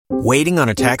Waiting on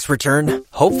a tax return?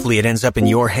 Hopefully it ends up in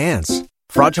your hands.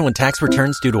 Fraudulent tax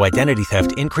returns due to identity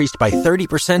theft increased by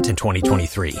 30% in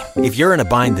 2023. If you're in a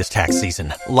bind this tax season,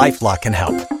 LifeLock can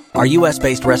help. Our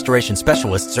U.S.-based restoration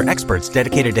specialists are experts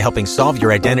dedicated to helping solve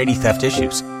your identity theft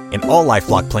issues. And all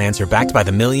LifeLock plans are backed by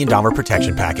the $1 Million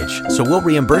Protection Package. So we'll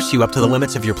reimburse you up to the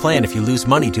limits of your plan if you lose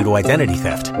money due to identity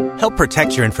theft. Help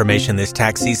protect your information this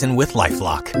tax season with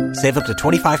LifeLock. Save up to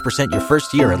 25% your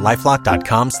first year at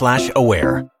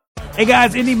LifeLock.com/aware. Hey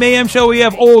guys, Indy Mayhem Show. We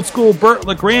have old school Burt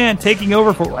Legrande taking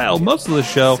over for, well, most of the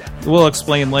show. We'll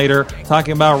explain later,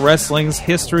 talking about wrestling's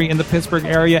history in the Pittsburgh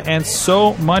area and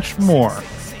so much more.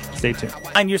 Stay tuned.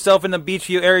 Find yourself in the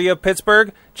Beachview area of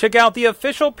Pittsburgh? Check out the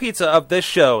official pizza of this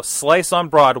show, Slice on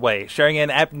Broadway, sharing an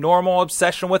abnormal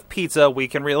obsession with pizza we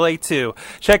can relate to.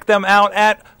 Check them out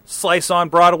at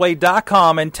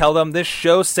sliceonbroadway.com and tell them this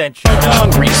show sent you.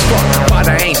 Hungry as fuck, but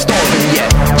I ain't starving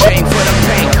yet. Chain for the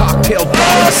pain, cocktail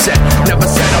bar on set. Never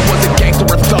said I was a gangster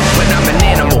or thug, but I'm an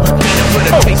animal. Peanut for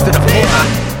the taste of the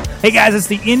fly. Hey guys, it's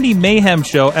the Indy Mayhem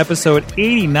Show, episode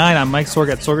 89. I'm Mike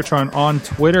Sorg at Sorgatron on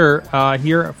Twitter,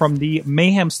 here from the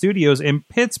Mayhem Studios in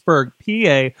Pittsburgh,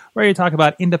 PA, ready to talk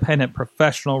about independent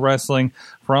professional wrestling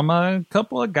from a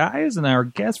couple of guys and our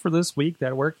guests for this week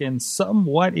that work in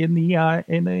somewhat in the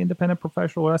independent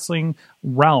professional wrestling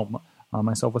realm.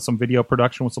 Myself with some video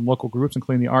production with some local groups,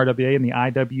 including the RWA and the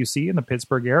IWC in the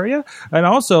Pittsburgh area. And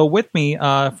also with me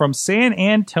from San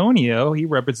Antonio, he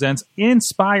represents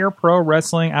Inspire Pro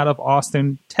Wrestling out of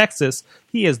Austin, Texas.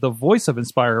 He is the voice of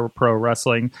Inspire Pro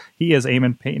Wrestling. He is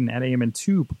Eamon Payton at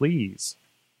Eamon2, please.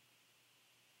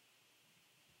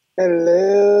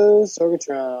 Hello,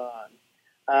 Sorgatron.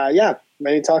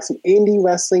 Ready to talk some indie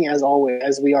wrestling as always,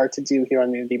 as we are to do here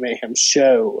on the Indie Mayhem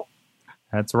Show.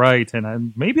 That's right,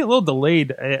 and maybe a little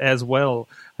delayed as well.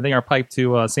 I think our pipe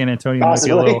to San Antonio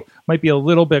might be a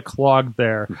little bit clogged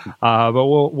there, but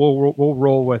we'll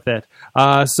roll with it.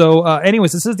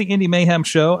 Anyways, this is the Indie Mayhem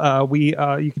Show.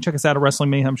 You can check us out at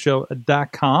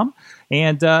WrestlingMayhemShow.com,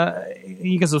 and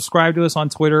you can subscribe to us on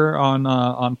Twitter, on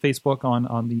Facebook,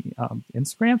 on the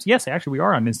Instagrams. Yes, actually, we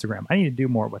are on Instagram. I need to do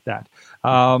more with that,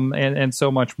 and so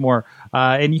much more.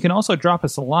 And you can also drop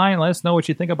us a line. Let us know what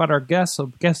you think about our guests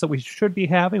that we should be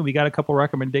having. We got a couple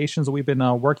recommendations that we've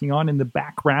been working on in the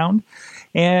background.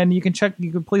 And you can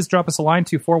please drop us a line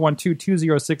to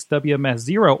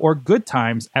 412-206-WMS0 or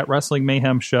goodtimes at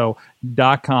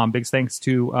WrestlingMayhemShow.com. Big thanks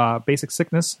to Basic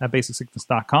Sickness at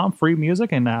BasicSickness.com. Free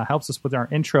music and helps us with our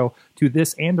intro to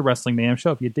this and the Wrestling Mayhem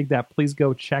Show. If you dig that, please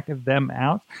go check them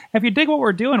out. If you dig what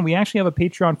we're doing, we actually have a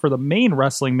Patreon for the main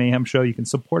Wrestling Mayhem Show. You can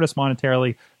support us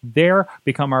monetarily there,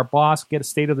 become our boss, get a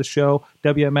state of the show,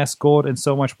 WMS Gold, and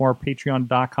so much more.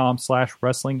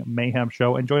 Patreon.com/Wrestling Mayhem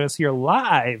Show. And join us here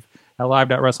live at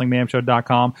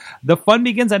live.WrestlingMayhemShow.com. The fun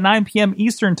begins at 9 p.m.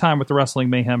 Eastern Time with the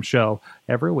Wrestling Mayhem Show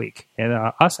every week.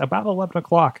 And us about 11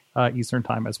 o'clock Eastern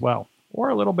Time as well. Or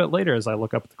a little bit later as I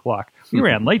look up at the clock. We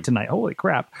ran late tonight. Holy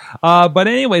crap. But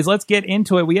anyways, let's get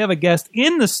into it. We have a guest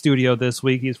in the studio this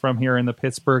week. He's from here in the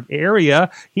Pittsburgh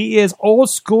area. He is old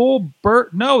school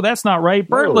Burt. No, that's not right.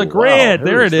 Burt Legrande. Wow.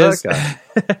 There it is.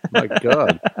 My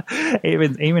God.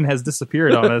 Eamon has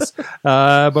disappeared on us.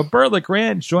 But Burt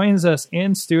Legrande joins us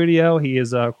in studio. He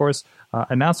is, of course,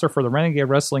 announcer for the Renegade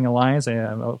Wrestling Alliance,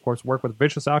 and of course work with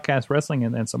Vicious Outcast Wrestling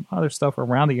and some other stuff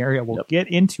around the area. We'll get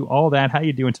into all that. How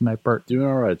you doing tonight, Burt? Doing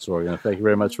all right, Sorg. Thank you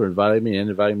very much for inviting me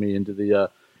into the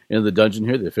dungeon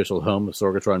here, the official home of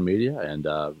Sorgatron Media, and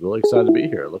really excited to be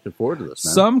here. Looking forward to this,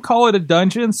 man. Some call it a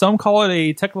dungeon, some call it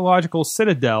a technological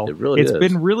citadel. It's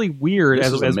been really weird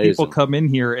as people come in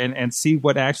here and see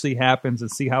what actually happens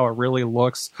and see how it really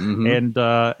looks, and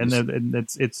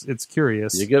it's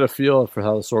curious. You get a feel for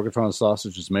how the Sorgatron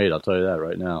sausage is made. I'll tell you that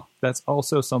right now. That's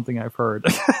also something I've heard.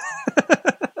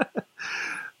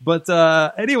 But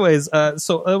anyways,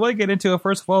 so I want to get into it.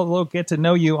 First of all, we'll get to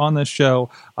know you on this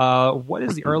show. What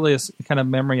is the earliest kind of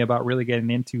memory about really getting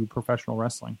into professional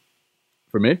wrestling?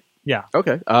 For me? Yeah.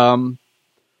 Okay. 30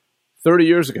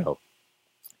 years ago,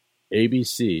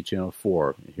 ABC, Channel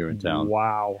 4 here in town,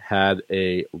 had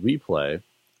a replay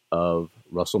of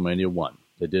WrestleMania 1.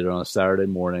 They did it on a Saturday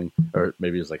morning, or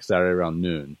maybe it was like Saturday around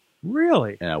noon.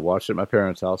 Really? And I watched it at my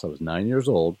parents' house. I was 9 years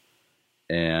old.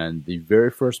 And the very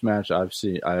first match I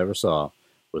ever saw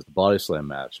was the Body Slam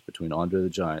match between Andre the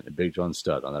Giant and Big John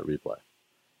Studd on that replay.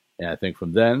 And I think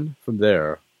from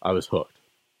there, I was hooked.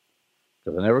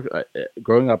 Because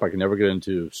growing up, I could never get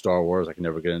into Star Wars. I could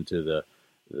never get into the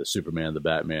Superman, the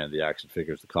Batman, the action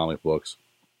figures, the comic books.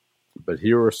 But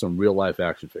here are some real-life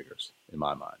action figures, in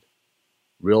my mind.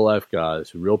 Real-life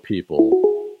guys, real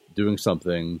people, doing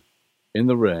something in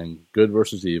the ring, good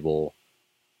versus evil,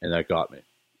 and that got me.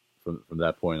 from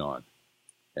that point on.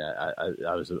 And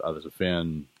I was a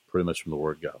fan pretty much from the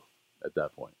word go at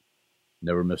that point.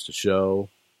 Never missed a show.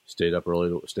 Stayed up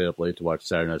late to watch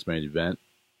Saturday Night's Main Event.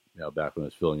 Back when I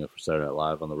was filling in for Saturday Night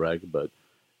Live on the reg. But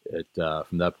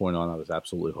from that point on, I was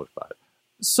absolutely hooked by it.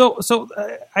 So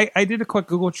I did a quick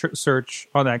Google search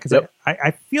on that because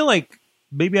I feel like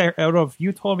maybe I don't know if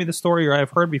you told me the story or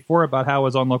I've heard before about how it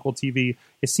was on local TV.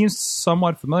 It seems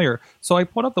somewhat familiar. So I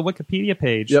pulled up the Wikipedia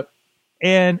page. Yep.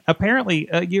 And apparently,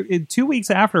 2 weeks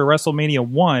after WrestleMania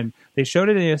 1, they showed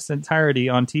it in its entirety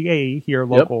on TAE here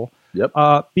local.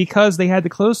 Yep. Because they had the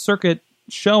closed circuit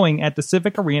showing at the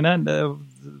Civic Arena. And, the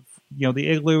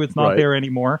Igloo, it's not there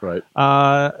anymore. Right.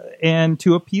 And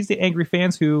to appease the angry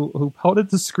fans who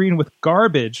pelted the screen with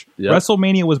garbage,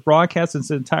 WrestleMania was broadcast in its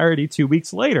entirety 2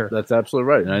 weeks later. That's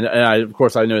absolutely right. And I, of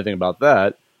course, I didn't know anything about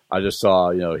that. I just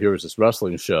saw, here was this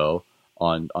wrestling show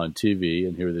on TV,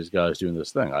 and here are these guys doing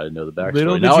this thing. I didn't know the backstory.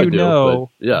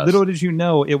 Little did you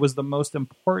know, it was the most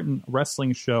important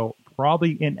wrestling show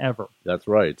probably in ever. That's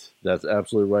right. That's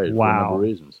absolutely right. Wow. For a number of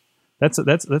reasons.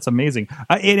 That's amazing.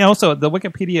 And also, the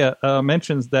Wikipedia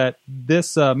mentions that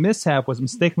this mishap was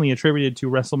mistakenly attributed to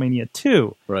WrestleMania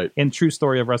 2, right? And True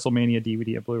Story of WrestleMania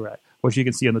DVD and Blu-ray, which you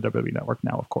can see on the WWE Network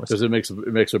now, of course. Because it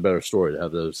makes a better story to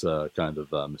have those kind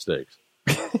of mistakes.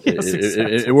 Yes,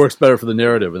 exactly. It works better for the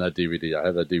narrative in that DVD. I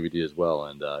have that DVD as well,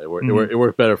 and it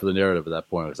worked better for the narrative at that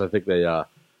point because I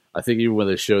think even when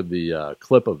they showed the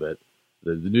clip of it,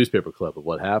 the newspaper clip of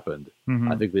what happened,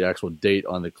 I think the actual date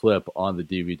on the clip on the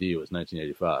DVD was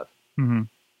 1985,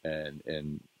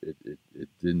 and it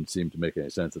didn't seem to make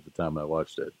any sense at the time I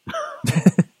watched it.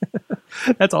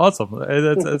 That's awesome.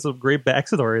 That's a great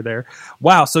backstory there.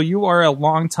 Wow, so you are a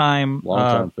long time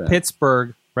fan.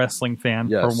 Pittsburgh wrestling fan,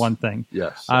 for one thing.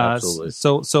 Yes, absolutely.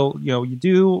 So you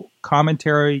do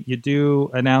commentary, you do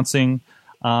announcing.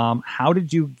 How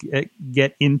did you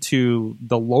get into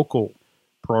the local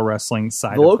pro wrestling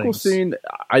side of things? The local scene,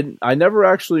 I never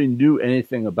actually knew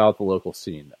anything about the local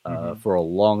scene for a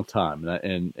long time,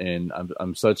 and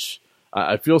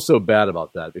I feel so bad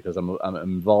about that because I'm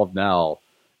involved now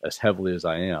as heavily as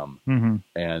I am,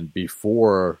 and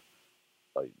before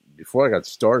I got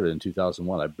started in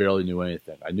 2001, I barely knew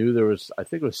anything. I knew I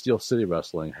think it was Steel City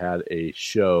Wrestling had a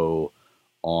show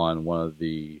on one of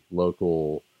the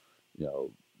local,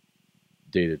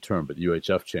 dated term, but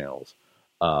UHF channels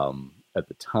at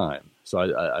the time. So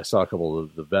I saw a couple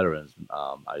of the veterans.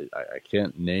 I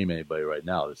can't name anybody right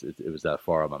now. It was that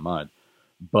far out of my mind.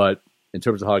 But in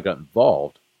terms of how I got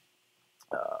involved,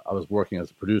 I was working as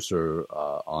a producer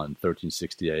on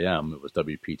 1360 AM. It was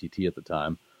WPTT at the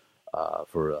time.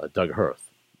 For Doug Hirth,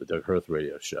 the Doug Hirth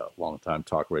radio show, longtime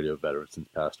talk radio veteran since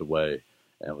passed away,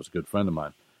 and was a good friend of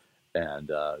mine. And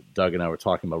Doug and I were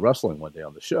talking about wrestling one day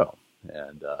on the show,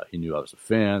 and he knew I was a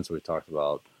fan, so we talked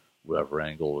about whatever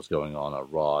angle was going on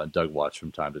Raw. And Doug watched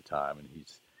from time to time, and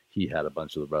he had a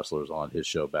bunch of the wrestlers on his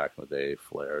show back in the day,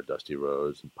 Flair, Dusty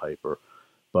Rhodes, and Piper.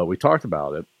 But we talked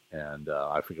about it, and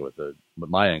I forget what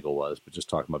my angle was, but just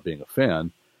talking about being a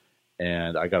fan.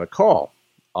 And I got a call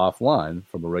offline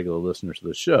from a regular listener to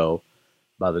the show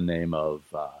by the name of,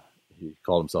 he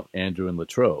called himself Andrew in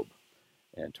Latrobe.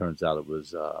 And turns out it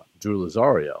was Drew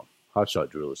Lazario, Hotshot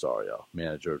Drew Lazario,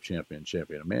 manager of Champion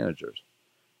of Managers.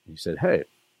 And he said, "Hey,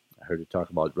 I heard you talk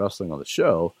about wrestling on the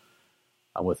show.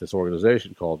 I'm with this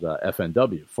organization called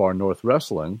FNW, Far North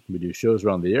Wrestling. We do shows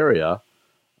around the area.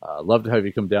 Love to have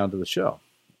you come down to the show."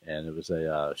 And it was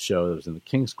a show that was in the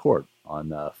King's Court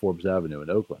on Forbes Avenue in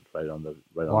Oakland, right on the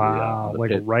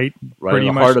pit. Right pretty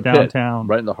in the much heart of downtown,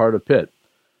 right in the heart of Pitt.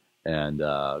 And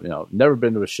never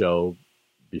been to a show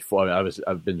before. I mean,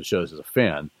 I've been to shows as a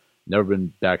fan, never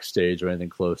been backstage or anything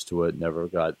close to it. Never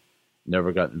got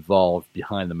involved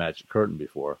behind the magic curtain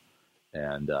before,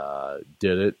 and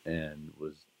did it and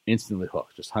was instantly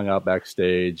hooked. Just hung out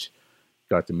backstage.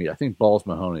 Got to meet, I think Balls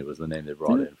Mahoney was the name they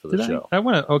brought in for the show.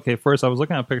 First I was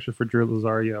looking at a picture for Drew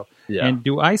Lazario. Yeah. And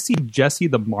do I see Jesse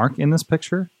the Mark in this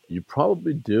picture? You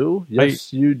probably do.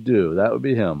 Yes, you do. That would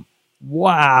be him.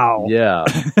 Wow. Yeah.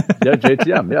 Yeah,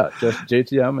 JTM. Yeah. Just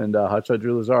JTM and Hotshot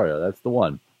Drew Lazario. That's the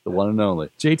one. The one and only.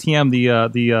 JTM,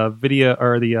 the video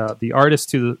or the artist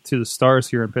to the stars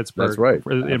here in Pittsburgh. That's right.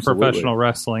 In professional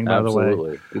wrestling, by the way.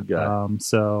 Absolutely. Good guy.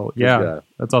 Good guy.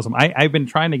 That's awesome. I've been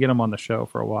trying to get him on the show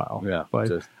for a while. Yeah.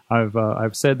 But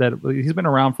I've said that he's been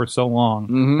around for so long.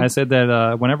 Mm-hmm. I said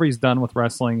that whenever he's done with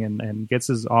wrestling and gets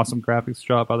his awesome graphics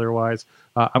job otherwise,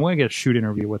 I'm going to get a shoot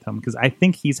interview with him because I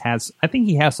think he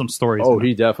has some stories. Oh,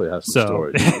 he definitely has some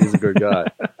stories. He's a good guy.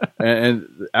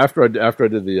 And after I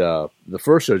did the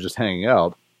first show, just hanging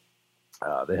out,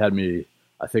 they had me.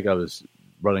 I think I was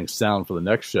running sound for the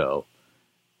next show,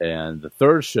 And the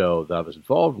third show that I was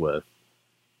involved with,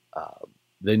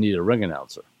 they needed a ring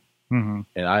announcer. Mm-hmm.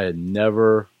 And I had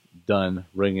never done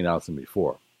ring announcing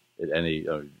before. It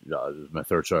was my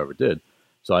third show I ever did.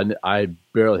 So I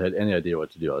barely had any idea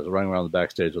what to do. I was running around the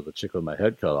backstage with a chick with my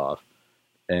head cut off,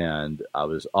 and I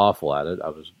was awful at it. I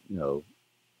was,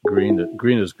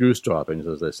 green as goose droppings,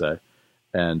 as they say.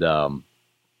 And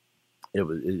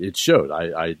it showed.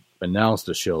 I announced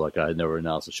a show like I had never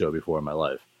announced a show before in my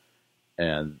life.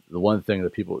 And the one thing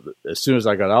that people, as soon as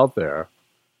I got out there,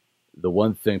 the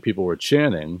one thing people were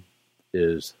chanting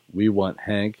is, "We want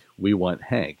Hank, we want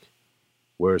Hank.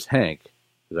 Where's Hank?"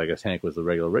 Because I guess Hank was the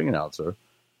regular ring announcer.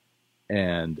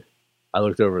 And I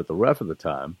looked over at the ref at the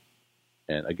time,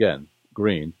 and again,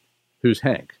 green, who's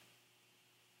Hank?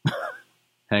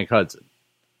 Hank Hudson,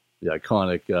 the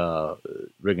iconic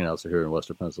ring announcer here in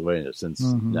Western Pennsylvania. Since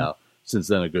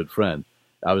then, a good friend.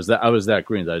 I was that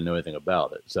green that I didn't know anything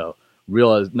about it. So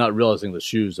not realizing the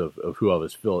shoes of who I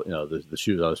was filling, the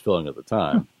shoes I was filling at the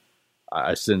time.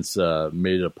 I since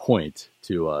made it a point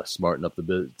to smarten up to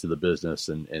the business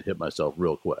and hit myself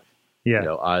real quick.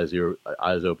 Yeah, eyes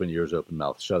open, ears open,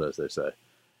 mouth shut, as they say.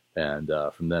 And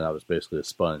from then, I was basically a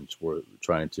sponge. We're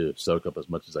trying to soak up as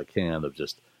much as I can of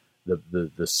just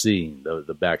the scene,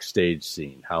 the backstage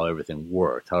scene, how everything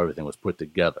worked, how everything was put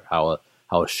together, how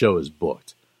a show is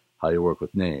booked, how you work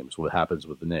with names, what happens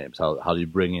with the names, how do you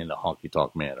bring in a Honky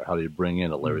Tonk Man, or how do you bring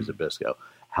in a Larry Zbyszko,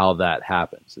 how that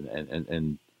happens,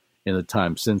 and in the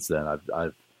time since then,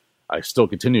 I still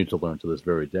continue to learn to this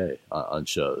very day on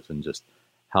shows, and just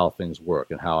how things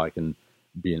work and how I can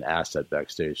be an asset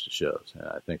backstage to shows. And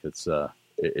I think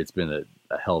it's been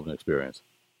a hell of an experience.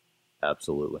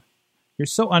 Absolutely. You're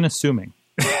so unassuming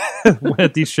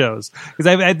at these shows, because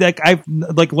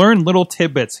I've learned little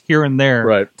tidbits here and there,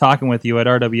 right, talking with you at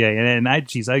RWA,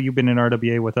 and you've been in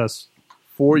RWA with us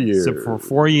 4 years. So for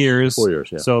 4 years. 4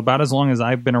 years, yeah. So about as long as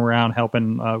I've been around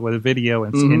helping with video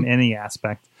and in any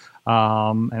aspect.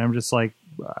 And I'm just like,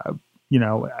 I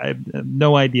have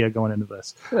no idea going into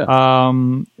this. Yeah.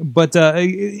 But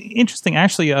interesting.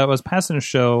 Actually, I was passing a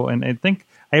show, and I think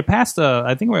I passed.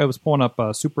 I think I was pulling up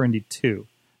Super Indy 2.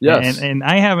 Yes. And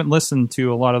I haven't listened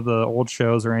to a lot of the old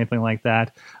shows or anything like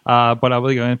that. But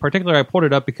in particular, I pulled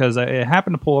it up because it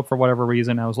happened to pull up for whatever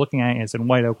reason. I was looking at it. It's in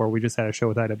White Oak, where we just had a show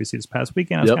with IWC this past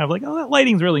weekend. I was kind of like, oh, that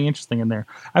lighting's really interesting in there.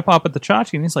 I pop at the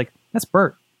Chachi, and he's like, that's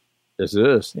Burt. Yes, it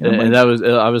is. And that was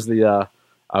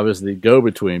I was the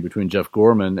go-between between Jeff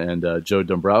Gorman and Joe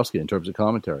Dombrowski in terms of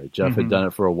commentary. Jeff had done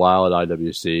it for a while at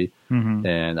IWC,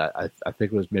 and I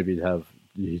think it was maybe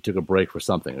he took a break for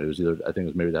something. It was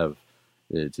maybe to have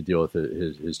to deal with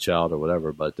his child or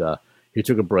whatever. But he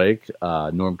took a break.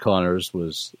 Norm Connors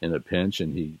was in a pinch,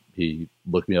 and he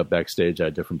looked me up backstage at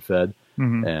a different Fed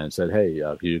and said, "Hey,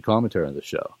 can you do commentary on the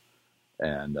show?"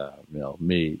 And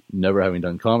me never having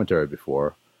done commentary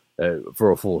before. For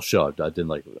a full show, I did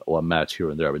a match here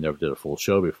and there. We never did a full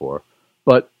show before,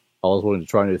 but I was willing to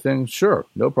try new things. Sure,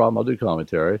 no problem. I'll do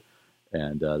commentary.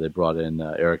 And they brought in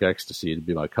Eric Ecstasy to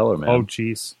be my color man. Oh,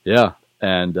 jeez. Yeah,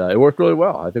 and it worked really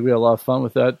well. I think we had a lot of fun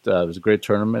with that. It was a great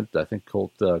tournament. I think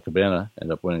Colt Cabana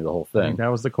ended up winning the whole thing. That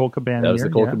was the Colt Cabana year. That was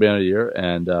the Colt Cabana year,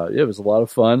 and it was a lot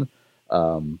of fun.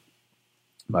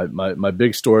 My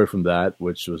big story from that,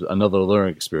 which was another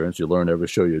learning experience, you learn every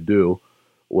show you do,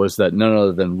 was that none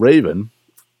other than Raven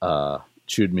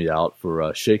chewed me out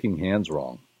for shaking hands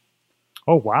wrong.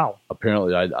 Oh, wow.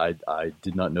 Apparently, I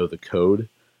did not know the code,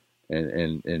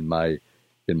 and in my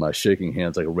shaking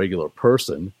hands like a regular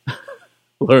person,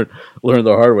 learned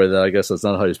the hard way that I guess that's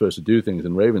not how you're supposed to do things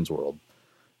in Raven's world.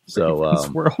 So,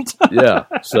 yeah.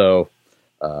 So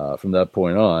from that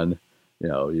point on,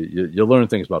 you learn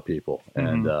things about people,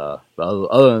 and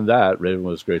other than that, Raven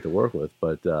was great to work with,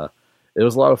 but. It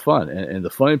was a lot of fun. And the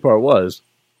funny part was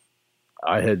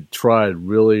I had tried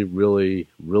really, really,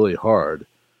 really hard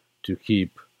to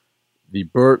keep the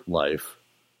Burt life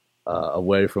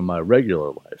away from my regular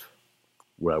life,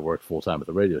 where I worked full-time at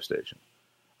the radio station.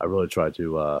 I really tried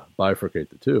to bifurcate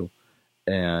the two.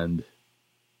 And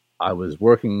I was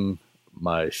working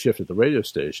my shift at the radio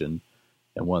station,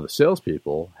 and one of the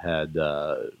salespeople had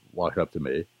walked up to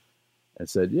me and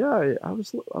said, "Yeah, I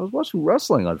was watching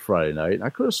wrestling on Friday night, and I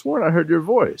could have sworn I heard your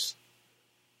voice."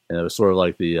 And it was sort of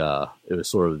like the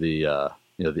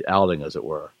outing, as it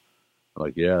were. I'm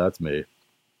like, "Yeah, that's me."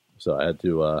 So I had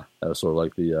to. That was sort of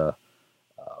like the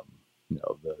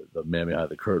man behind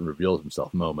the curtain reveals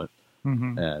himself moment,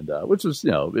 and which was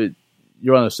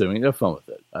you're unassuming. Have fun with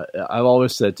it. I've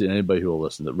always said to anybody who will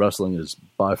listen that wrestling is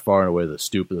by far and away the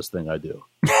stupidest thing I do,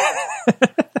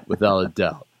 without a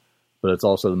doubt. But it's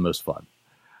also the most fun.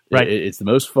 Right. It's the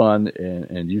most fun,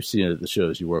 and you've seen it at the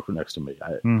shows. You work next to me.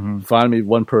 Find me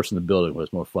one person in the building who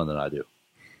has more fun than I do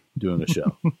doing a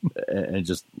show, and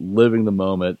just living the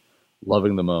moment,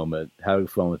 loving the moment, having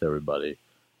fun with everybody.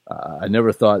 I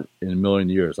never thought in a million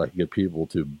years I could get people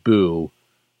to boo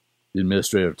the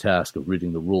administrative task of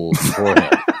reading the rules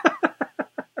beforehand.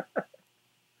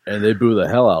 And they boo the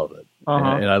hell out of it.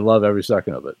 And I love every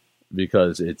second of it.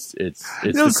 Because it's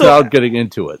the crowd getting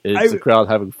into it. It's the crowd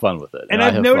having fun with it. And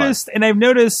I've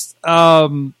noticed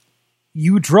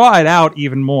you draw it out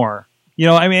even more.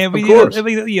 I mean,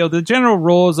 the general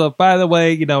rules of, by the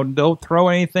way, don't throw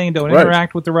anything, don't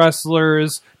interact with the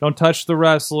wrestlers, don't touch the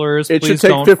wrestlers. It please should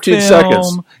take don't 15 film.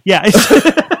 seconds. Yeah.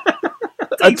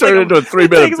 I turned it into a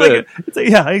 3-minute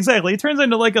bit. Yeah, exactly. It turns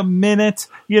into like a minute,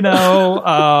 at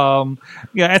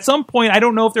some point, I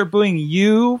don't know if they're booing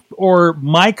you or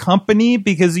my company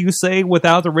because you say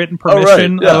without the written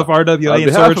permission of RWA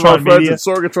and Sorgatron Media.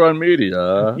 Sorgatron Media.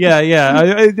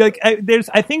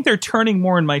 I think they're turning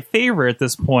more in my favor at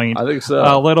this point. I think so.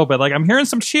 A little bit. Like I'm hearing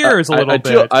some cheers a little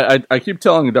bit. I keep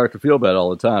telling Dr. Feelbad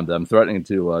all the time that I'm threatening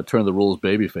to turn the rules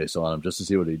babyface on him just to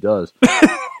see what he does.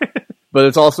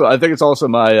 But I think it's also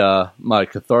my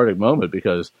cathartic moment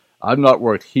because I've not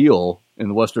worked heel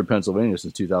in Western Pennsylvania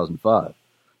since 2005.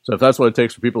 So if that's what it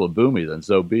takes for people to boo me, then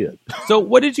so be it. So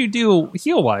what did you do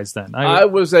heel-wise then? I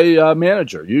was a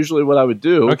manager. Usually what I would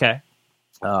do,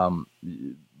 for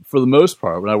the most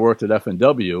part, when I worked at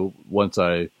FNW, once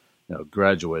I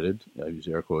graduated, I use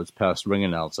air quotes, past ring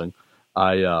announcing,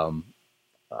 I'd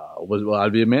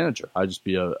be a manager. I'd just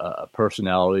be a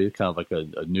personality, kind of like a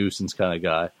nuisance kind of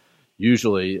guy.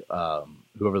 Usually,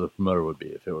 whoever the promoter would be,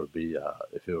 if it were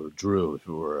Drew, if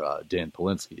it were Dan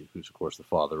Polinsky, who's of course the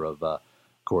father of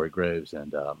Corey Graves,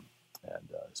 and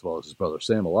as well as his brother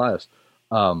Sam Elias.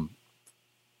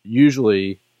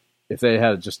 Usually, if they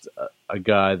had just a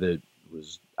guy that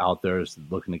was out there just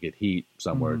looking to get heat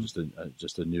somewhere, just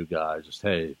a new guy, just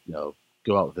hey, go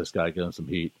out with this guy, get him some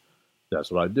heat. That's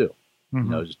what I'd do.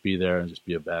 Just be there and just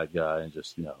be a bad guy and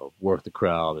just work the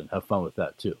crowd and have fun with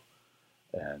that too.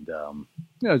 And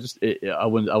I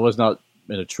was not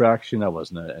an attraction. I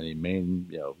wasn't any main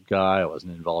guy. I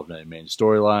wasn't involved in any main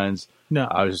storylines. No,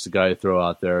 I was just a guy to throw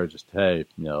out there. Just hey,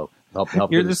 help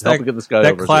You're get just help get this guy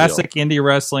that over. Classic indie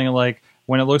wrestling, like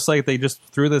when it looks like they just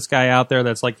threw this guy out there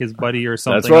that's like his buddy or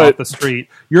something That's right. off the street.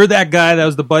 You're that guy that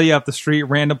was the buddy off the street,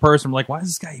 random person. I'm like, why is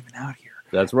this guy even out here?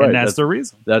 That's right. And that's the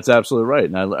reason. That's absolutely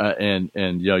right.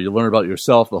 And you learn about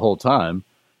yourself the whole time.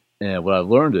 And what I've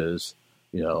learned is,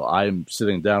 I'm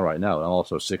sitting down right now, and I'm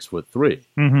also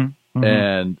 6'3",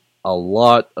 and a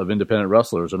lot of independent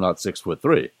wrestlers are not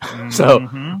 6'3". So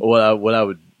what I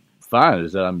would find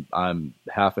is that I'm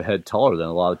half a head taller than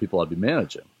a lot of people I'd be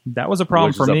managing. That was a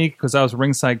problem for me because I was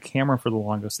ringside camera for the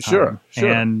longest time. Sure.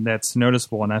 And that's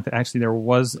noticeable. And actually, there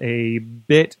was a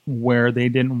bit where they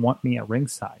didn't want me at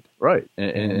ringside. Right,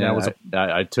 and that was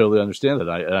I totally understand that.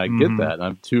 I get that. And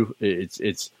I'm too.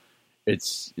 It's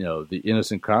the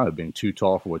innocent crime of being too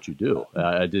tall for what you do.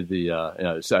 I did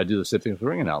I do the same thing with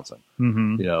ring announcing.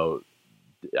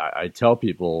 I tell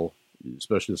people,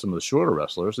 especially some of the shorter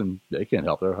wrestlers, and they can't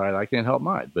help their height, I can't help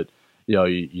mine. But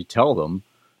you tell them,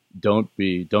 don't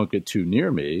get too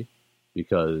near me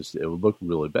because it would look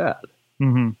really bad.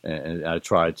 And I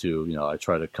try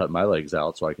to cut my legs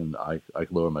out so I can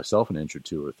lower myself an inch or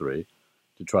two or three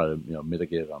to try to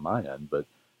mitigate it on my end. But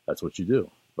that's what you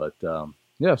do. But so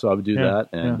I would do that,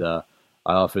 and I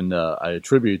often I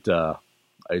attribute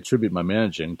my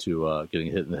managing to getting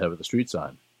hit in the head with the street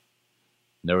sign.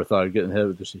 Never thought I'd get hit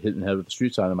in the head with the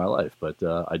street sign in my life, but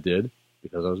I did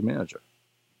because I was a manager.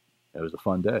 It was a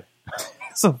fun day.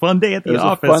 It's a fun day at the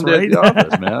office, right? Day at the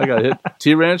office, man. I got hit.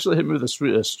 T-Ranch hit me with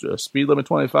a speed limit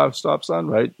 25 stop sign,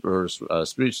 right, or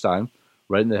street sign,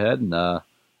 right in the head, and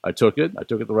I took it. I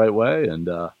took it the right way, and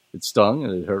it stung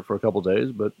and it hurt for a couple of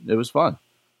days, but it was fun.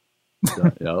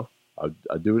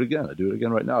 I'd do it again. I'd do it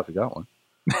again right now if you got one.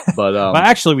 But well,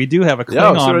 actually, we do have a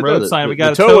Klingon road sign. We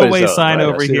got a Towaway sign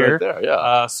over here. Right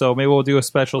there, so maybe we'll do a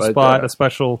special spot, a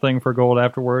special thing for gold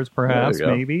afterwards, perhaps,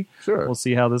 maybe. Sure. We'll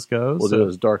see how this goes. We'll do it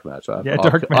as a dark match.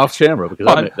 Dark match. Off camera,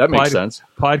 because that makes sense.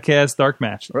 Podcast dark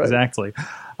match. Right. Exactly.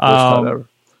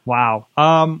 Wow.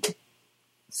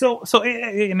 So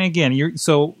and again, you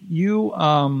say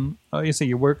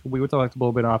you work. We were talking a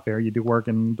little bit off air. You do work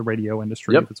in the radio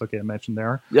industry. Yep. If it's okay to mention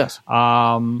there. Yes.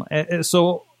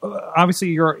 So obviously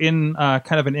you're in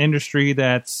kind of an industry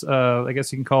that's I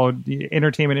guess you can call it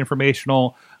entertainment,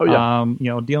 informational. Oh,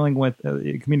 yeah. Dealing with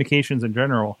communications in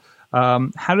general.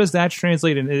 How does that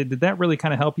translate? And did that really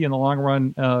kind of help you in the long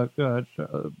run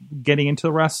getting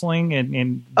into wrestling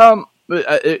and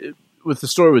with the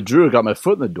story with Drew, I got my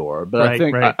foot in the door. But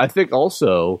Right, I think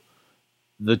also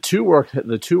the two work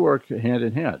hand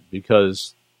in hand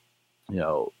because,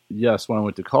 yes, when I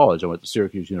went to college, I went to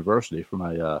Syracuse University for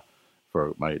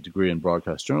my degree in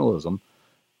broadcast journalism,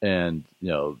 and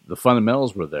the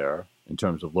fundamentals were there in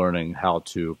terms of learning how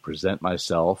to present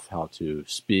myself, how to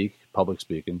speak, public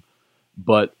speaking.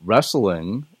 But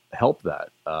wrestling helped that.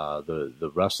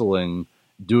 The wrestling,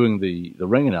 doing the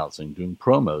ring announcing, doing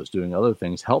promos, doing other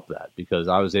things helped that because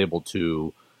I was able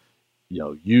to,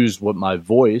 use my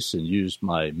voice and use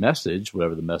my message,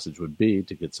 whatever the message would be,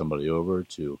 to get somebody over,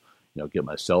 to get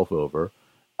myself over,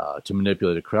 to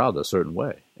manipulate a crowd a certain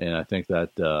way. And I think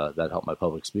that that helped my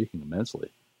public speaking immensely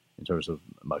in terms of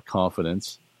my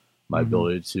confidence, my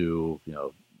ability to,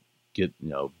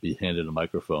 be handed a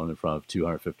microphone in front of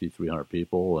 250, 300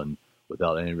 people and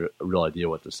without any real idea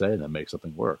what to say and then make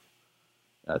something work.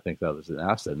 And I think that was an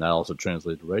asset. And that also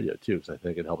translated to radio too, because I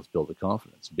think it helps build the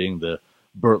confidence. Being the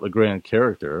Burt Legrande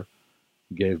character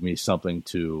gave me something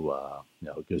to,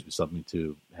 gives me something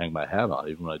to hang my hat on,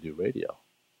 even when I do radio.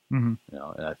 And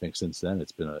I think since then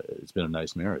it's been a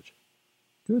nice marriage.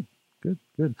 Good. You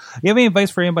have any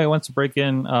advice for anybody who wants to break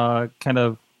in, kind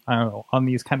of, I don't know, on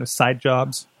these kind of side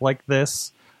jobs like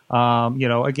this?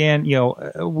 Again,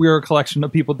 we're a collection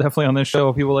of people definitely on this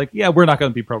show. People like, yeah, we're not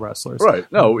going to be pro wrestlers, right?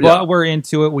 No, but we're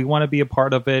into it. We want to be a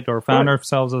part of it, or found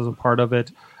ourselves as a part of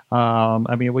it. What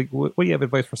do you have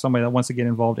advice for somebody that wants to get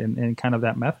involved in kind of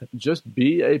that method? Just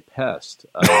be a pest.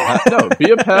 Be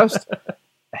a pest.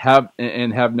 Have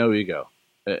no ego,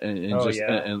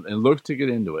 and look to get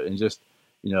into it, and just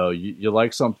you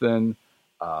like something,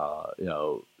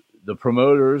 the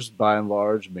promoters, by and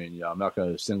large, I'm not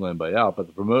going to single anybody out, but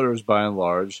the promoters, by and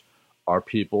large, are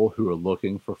people who are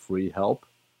looking for free help.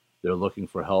 They're looking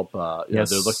for help. They're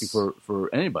looking for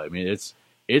anybody.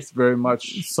 It's very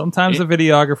much. Sometimes the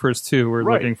videographers too were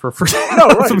looking for free. No,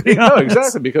 right? No,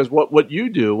 exactly. Because what you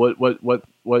do, what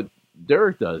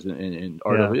Derek does in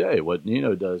RWA, what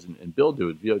Nino does and Bill do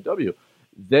at VOW,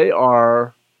 they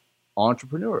are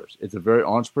entrepreneurs. It's a very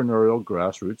entrepreneurial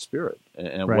grassroots spirit,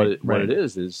 and what it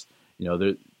is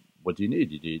what do you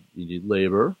need? You need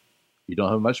labor. You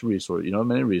don't have much resource. You don't have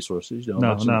many resources. You don't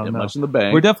have much in the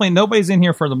bank. We're definitely nobody's in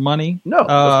here for the money. No,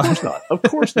 of course not. Of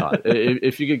course not.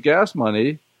 If you get gas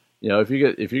money, if you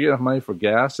get enough money for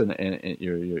gas and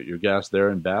your gas there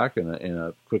and back and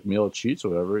a quick meal at Cheats or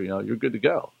whatever, you're good to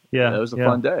go. Yeah, it was a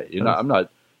fun day.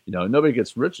 Nobody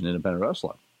gets rich in independent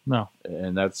wrestling. No,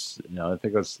 and that's I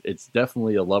think it's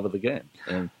definitely a love of the game.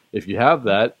 And if you have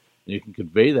that, you can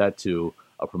convey that to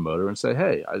a promoter and say,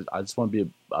 hey, I just want to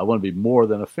be more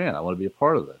than a fan. I want to be a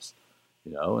part of this,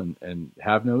 and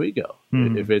have no ego.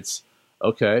 If it's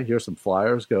okay, here's some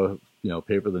flyers, go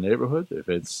paper the neighborhood. If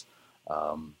it's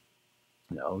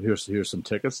here's some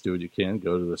tickets, do what you can,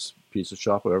 go to this pizza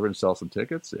shop, whatever, and sell some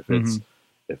tickets. If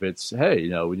it's hey,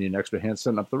 we need an extra hand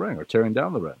setting up the ring or tearing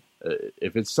down the ring.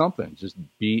 If it's something, just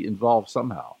be involved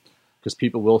somehow, because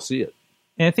people will see it.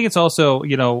 And I think it's also,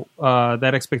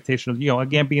 that expectation of,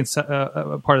 again, being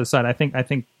a part of the side. I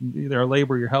think their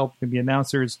labor, your help, maybe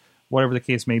announcers, whatever the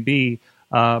case may be,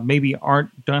 maybe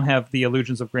don't have the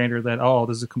illusions of grandeur that,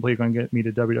 this is completely going to get me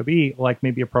to WWE, like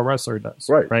maybe a pro wrestler does.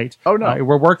 Right? Oh, no.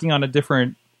 We're working on a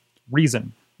different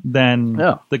reason than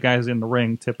the guys in the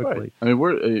ring typically. Right.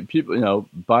 We're people,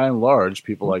 by and large,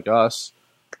 people like us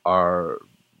are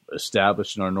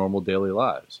established in our normal daily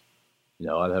lives.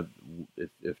 I'd have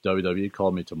if WWE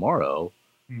called me tomorrow,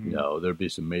 there'd be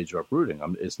some major uprooting.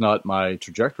 It's not my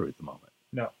trajectory at the moment.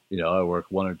 No, I work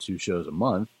 1 or 2 shows a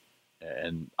month,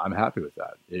 and I'm happy with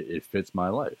that. It fits my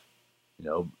life.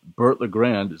 Burt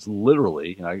Legrande is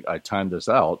literally, and I timed this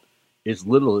out. It's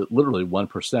literally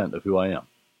 1% of who I am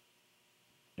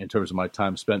in terms of my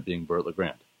time spent being Burt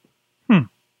Legrande.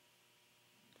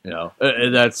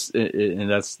 And that's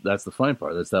the funny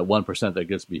part. That's that 1% that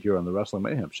gets me here on the Wrestling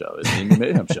Mayhem show. It's the Indy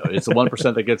Mayhem show. It's the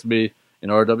 1% that gets me in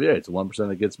RWA. It's the 1%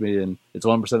 that gets me in. It's the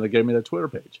 1% that gave me that Twitter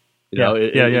page.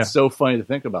 It's so funny to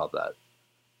think about that.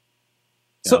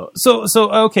 So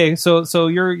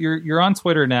you're on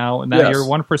Twitter now. Now you're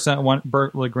 1%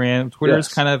 Burt Legrande. Twitter's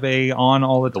kind of a on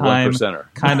all the time. 1%er.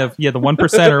 Kind of the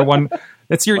 1%er one.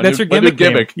 That's your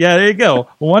gimmick. Yeah, there you go.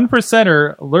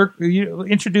 1%er. You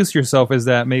introduce yourself as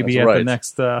that maybe That's at right. the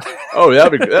next.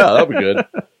 That'd be good.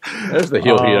 There's the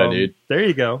heel heat I need. There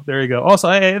you go. Also,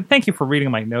 I thank you for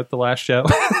reading my note the last show.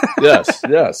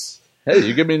 Yes. Hey,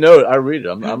 you give me a note, I read it.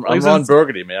 I'm Ron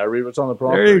Burgundy, man. I read what's on the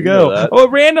prompter. There you go.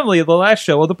 Randomly, the last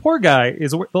show. Well, the poor guy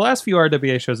is the last few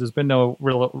RWA shows. There's been no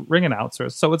real ring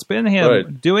announcers, so it's been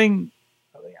him doing.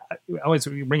 always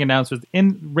ring announcers,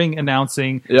 in ring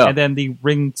announcing, Yeah. and then the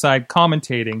ringside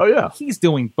commentating. Oh, yeah. He's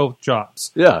doing both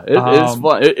jobs. Yeah, it's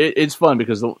fun. It's fun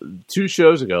because 2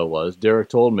 shows ago Derek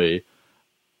told me,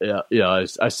 I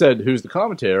said, who's the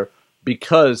commentator?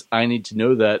 Because I need to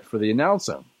know that for the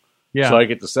announcing. Yeah. So I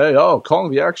get to say,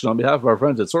 calling the action on behalf of our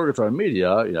friends at Sorgatron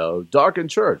Media, Doc and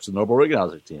Church, the Noble Ring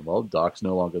Announcing team. Well, Doc's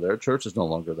no longer there. Church is no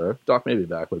longer there. Doc may be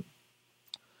back, but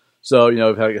so,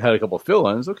 I've had a couple of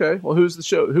fill-ins. Okay, well, who's the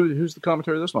show? Who's the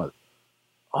commentator this month?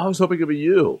 I was hoping it would be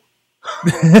you.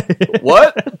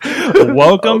 What?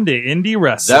 Welcome to Indy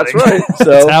Wrestling. That's right. So,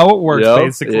 That's how it works,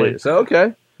 basically. So,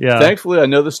 okay. Yeah. Thankfully, I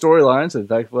know the storylines, and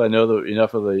thankfully, I know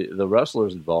enough of the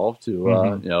wrestlers involved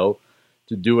to,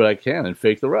 to do what I can and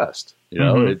fake the rest.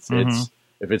 It's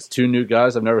if it's 2 new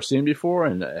guys I've never seen before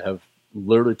and I have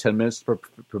literally 10 minutes to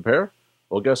prepare.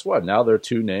 Well, guess what? Now they're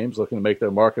 2 names looking to make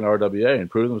their mark in RWA and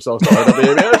prove themselves to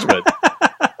RWA management.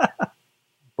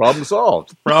 Problem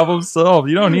solved. Problem solved.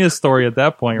 You don't need a story at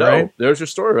that point, right? There's your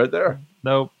story right there.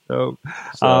 Nope. So.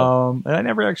 And I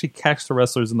never actually catch the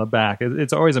wrestlers in the back.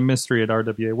 It's always a mystery at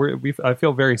RWA. I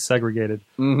feel very segregated.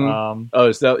 Mm-hmm.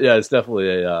 It's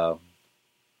definitely a.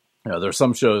 There's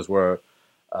some shows where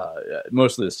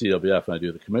mostly the CWF and I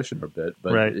do the commissioner bit,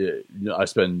 but right. I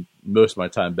spend most of my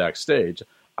time backstage.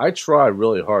 I try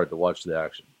really hard to watch the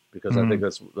action because I think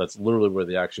that's literally where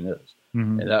the action is,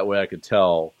 and that way I could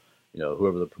tell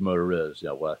whoever the promoter is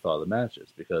what I thought of the matches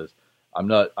because I'm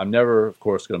never of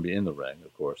course going to be in the ring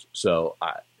of course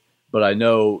but I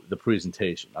know the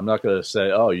presentation. I'm not going to say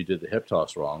you did the hip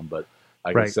toss wrong, but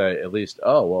I can say at least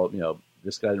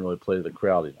this guy didn't really play to the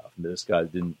crowd enough. And this guy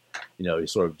didn't, he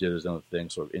sort of did his own thing,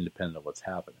 sort of independent of what's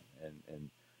happening. And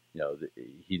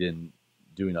he didn't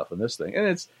do enough on this thing. And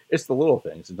it's the little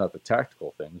things. It's not the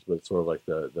tactical things, but it's sort of like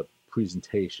the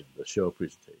presentation, the show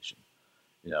presentation.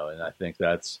 And I think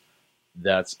that's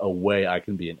a way I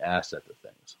can be an asset to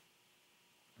things.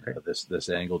 Right. This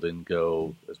angle didn't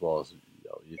go as well as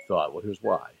you thought. Well, here's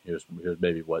why. Here's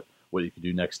maybe what you can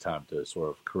do next time to sort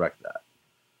of correct that.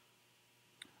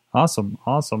 Awesome.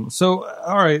 So,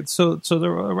 all right. So to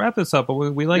wrap this up,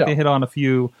 we like to hit on a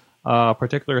few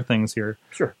particular things here.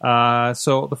 Sure.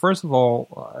 So the first of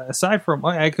all, aside from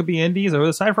it could be indies, or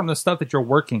aside from the stuff that you're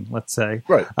working, let's say,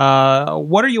 right?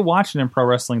 What are you watching in pro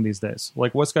wrestling these days?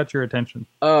 Like, what's got your attention?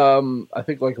 I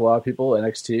think like a lot of people,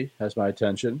 NXT has my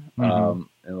attention, and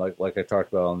like I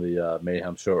talked about on the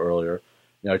Mayhem show earlier,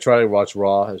 I try to watch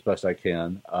Raw as best I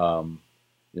can. I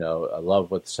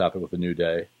love what's happened with the New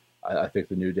Day. I think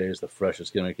the New Day is the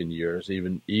freshest gimmick in years,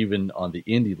 even on the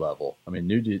indie level. I mean,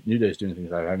 New Day is doing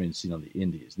things I haven't even seen on the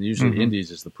indies. And usually the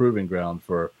indies is the proving ground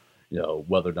for,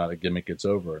 whether or not a gimmick gets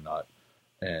over or not.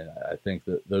 And I think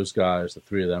that those guys, the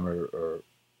 3 of them, are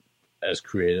as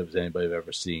creative as anybody I've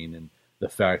ever seen. And the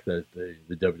fact that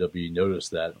the WWE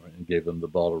noticed that and gave them the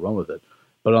ball to run with it.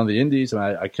 But on the indies,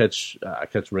 I catch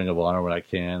Ring of Honor when I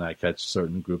can. I catch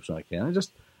certain groups when I can.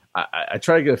 I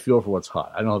try to get a feel for what's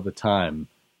hot. I don't have the time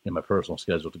in my personal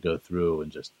schedule to go through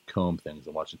and just comb things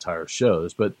and watch entire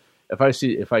shows. But if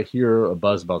I hear a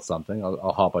buzz about something,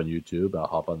 I'll hop on YouTube. I'll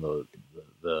hop on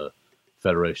the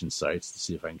Federation sites to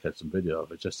see if I can catch some video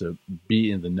of it, just to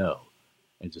be in the know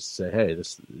and just say, hey,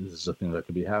 this is a thing that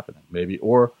could be happening, maybe.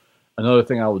 Or another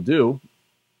thing I will do,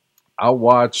 I'll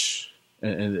watch,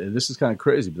 and this is kind of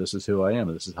crazy, but this is who I am,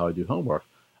 and this is how I do homework.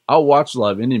 I'll watch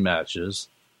live indie matches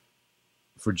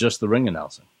for just the ring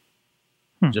announcing.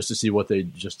 Just to see what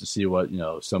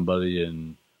somebody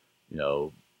in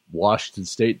Washington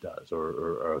State does,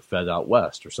 or Fed out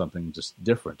west, or something just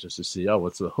different, just to see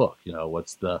what's the hook,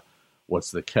 what's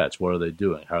the catch, what are they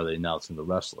doing, how are they announcing the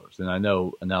wrestlers? And I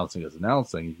know announcing is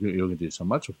announcing, you can do so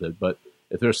much with it, but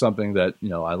if there's something that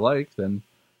I like, then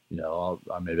I'll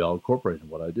incorporate it in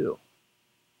what I do.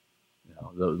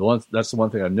 That's the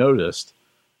one thing I've noticed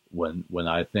when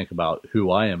I think about who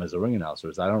I am as a ring announcer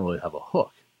is I don't really have a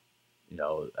hook.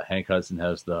 Hank Hudson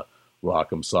has the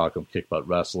rock'em, sock'em, kick butt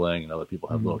wrestling, and other people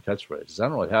have little catchphrases. I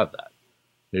don't really have that.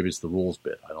 Maybe it's the rules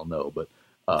bit. I don't know, but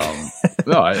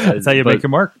no, that's how you make your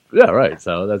mark. Yeah, right.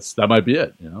 So that might be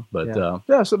it. But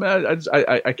so man,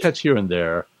 I catch here and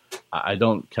there. I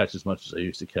don't catch as much as I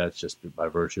used to catch, just by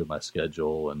virtue of my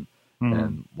schedule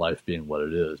and life being what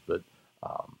it is. But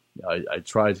I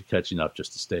try to catch enough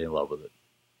just to stay in love with it.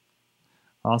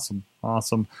 Awesome.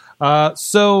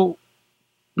 So,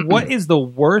 what is the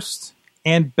worst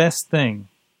and best thing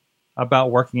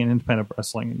about working in independent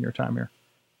wrestling in your time here?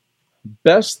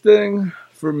 Best thing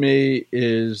for me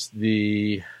is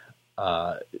I'm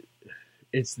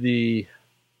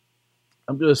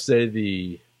going to say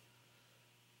the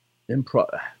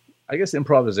I guess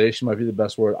improvisation might be the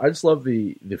best word. I just love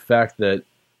the fact that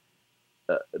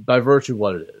by virtue of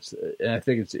what it is, and I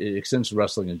think it extends to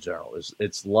wrestling in general,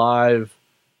 it's live,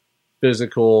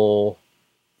 physical,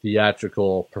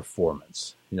 theatrical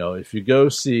performance. If you go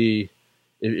see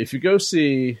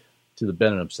to the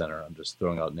Benham Center, I'm just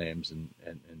throwing out names and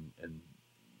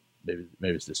maybe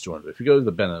it's disjointed. But if you go to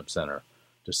the Benham Center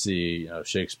to see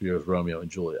Shakespeare's Romeo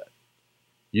and Juliet,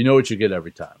 you know what you get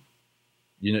every time.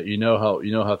 You know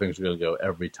how things are going to go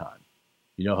every time.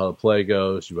 You know how the play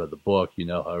goes. You read the book. You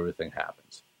know how everything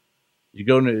happens. You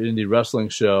go to an indie wrestling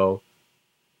show,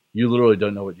 you literally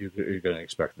don't know what you're going to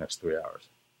expect the next 3 hours.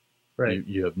 Right.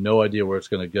 You have no idea where it's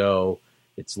going to go.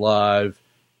 It's live.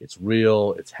 It's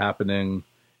real. It's happening.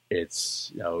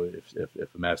 It's,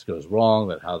 if a match goes wrong,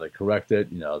 then how they correct it.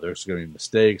 There's going to be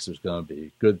mistakes. There's going to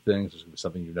be good things. There's going to be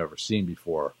something you've never seen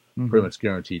before. Mm-hmm. Pretty much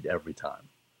guaranteed every time.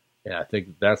 And I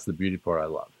think that's the beauty part I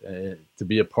love. And to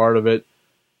be a part of it,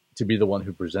 to be the one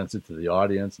who presents it to the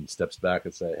audience and steps back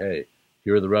and say, hey,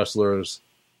 here are the wrestlers.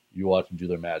 You watch them do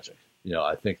their magic.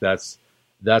 I think that's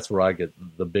where I get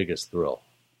the biggest thrill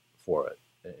for it.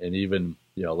 And even,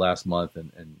 last month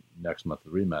and next month,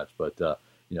 the rematch. But,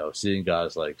 seeing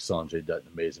guys like Sanjay Dutt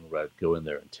and Amazing Red go in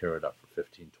there and tear it up for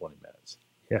 15, 20 minutes.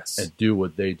 Yes. And do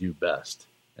what they do best.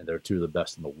 And they're two of the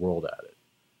best in the world at it.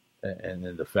 And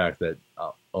then the fact that,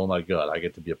 oh my God, I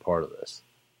get to be a part of this.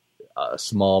 A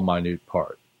small, minute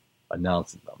part.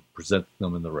 Announcing them, presenting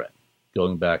them in the ring,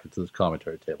 going back into the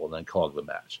commentary table, and then calling the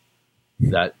match.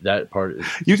 That part is...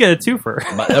 You get a twofer.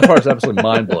 That part's absolutely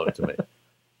mind-blowing to me.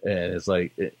 And it's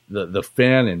like, the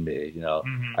fan in me,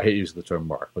 mm-hmm. I hate using the term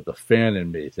mark, but the fan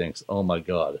in me thinks, oh my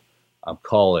God, I'm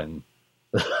calling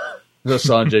the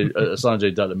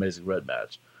Sanjay Dutt Amazing Red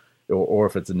match. Or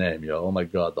if it's a name, oh my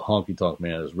God, the Honky Tonk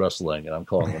Man is wrestling and I'm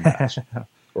calling the match.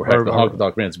 Or heck, the Honky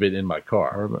Tonk Man's been in my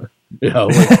car.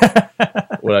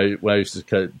 When I used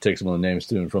to take some of the names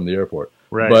to and from the airport.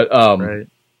 Right. But, right.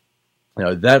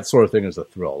 That sort of thing is a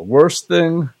thrill. The worst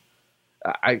thing,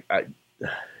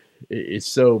 it's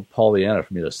so Pollyanna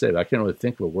for me to say, but I can't really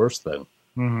think of a worst thing.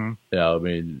 Mm-hmm.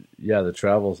 The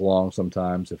travel's long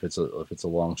sometimes. If it's a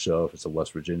long show, if it's a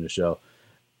West Virginia show,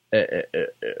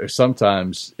 or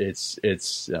sometimes it's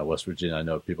West Virginia. I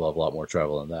know people have a lot more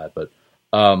travel than that, but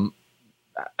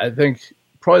I think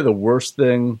probably the worst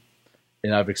thing,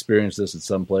 and I've experienced this in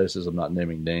some places, I'm not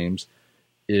naming names,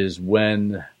 is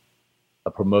when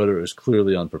a promoter is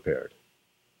clearly unprepared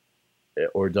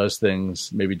or does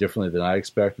things maybe differently than I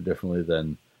expect or differently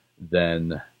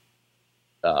than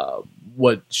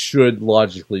what should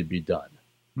logically be done.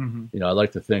 Mm-hmm. I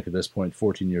like to think at this point,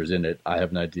 14 years in it, I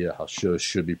have an idea how shows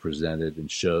should be presented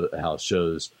and how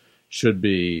shows should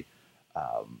be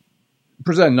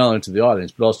presented not only to the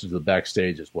audience, but also to the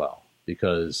backstage as well,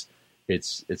 because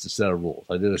it's a set of rules.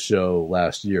 I did a show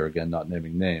last year, again, not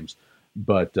naming names,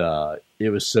 but it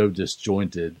was so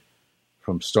disjointed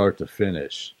from start to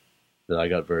finish that I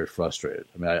got very frustrated.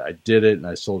 I did it and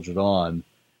I soldiered on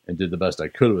and did the best I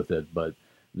could with it, but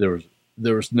there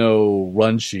was no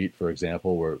run sheet, for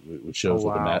example, where it shows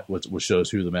what shows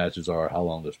who the matches are, how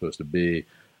long they're supposed to be.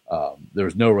 There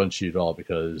was no run sheet at all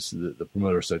because the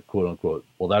promoter said, "quote unquote,"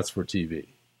 well, that's for TV.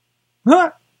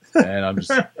 And I'm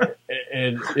just,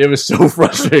 and it was so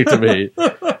frustrating to me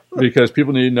because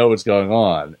people need to know what's going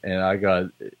on. And I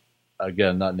got,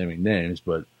 again, not naming names,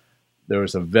 but there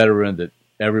was a veteran that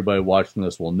everybody watching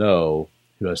this will know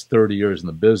who has 30 years in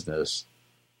the business.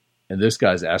 And this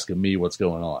guy's asking me what's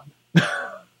going on.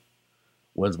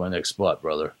 When's my next spot,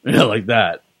 brother? Like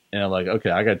that. And I'm like, okay,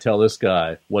 I got to tell this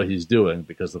guy what he's doing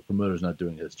because the promoter's not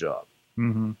doing his job.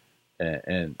 Mm-hmm.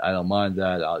 And I don't mind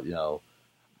that.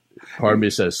 Part of me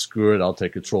says, screw it, I'll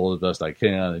take control the best I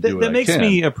can and do what I can. That makes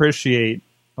me appreciate,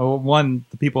 the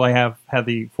people I have had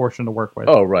the fortune to work with.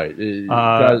 Oh, right.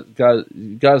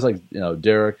 Guys like,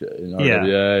 Derek in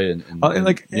RWA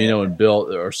and Nino and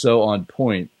Bill are so on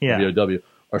point, VOW,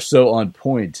 are so on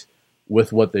point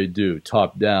with what they do,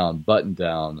 top down, button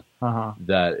down,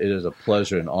 that it is a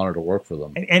pleasure and honor to work for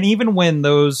them. And even when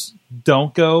those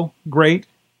don't go great,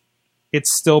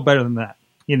 it's still better than that.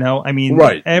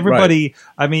 Right, everybody,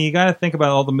 right. You got to think about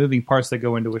all the moving parts that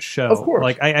go into a show. Of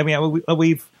course.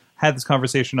 We've had this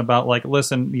conversation about,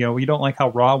 listen, you don't like how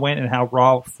Raw went and how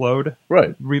Raw flowed.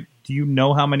 Right. Do you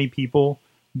know how many people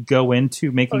go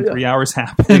into making 3 hours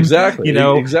happen? Exactly.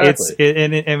 Exactly.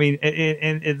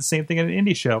 And the same thing in an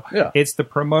indie show. Yeah. It's the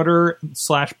promoter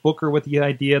 / booker with the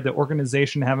idea, the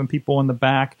organization having people in the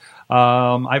back.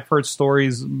 I've heard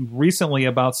stories recently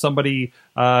about somebody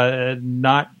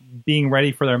not being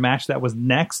ready for their match that was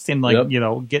next, and like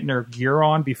getting their gear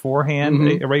on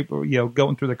beforehand, right?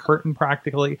 Going through the curtain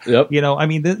practically. I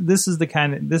mean, this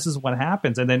is what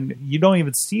happens, and then you don't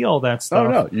even see all that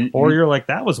stuff, you're like,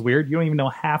 that was weird. You don't even know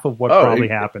half of what probably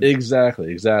happened.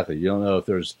 Exactly. You don't know if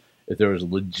there's a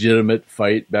legitimate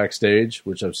fight backstage,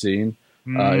 which I've seen.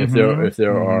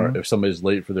 If somebody's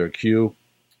late for their cue,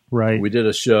 right? We did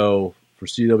a show for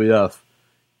CWF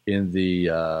in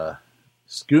the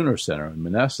Schooner Center in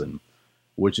Menneson,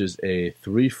 which is a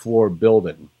 3-floor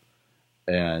building,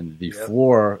 and the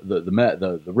floor,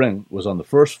 the ring was on the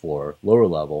first floor, lower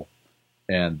level,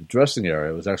 and the dressing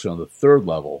area was actually on the third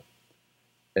level.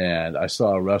 And I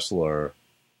saw a wrestler,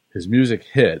 his music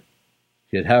hit,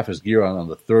 he had half his gear on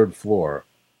the third floor.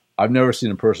 I've never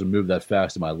seen a person move that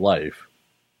fast in my life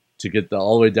to get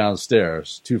all the way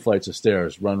downstairs, 2 flights of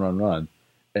stairs, run,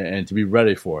 and to be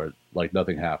ready for it like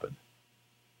nothing happened.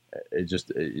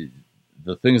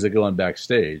 The things that go on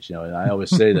backstage, and I always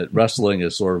say that wrestling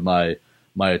is sort of my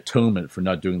atonement for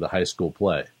not doing the high school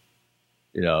play.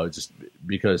 Just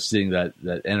because seeing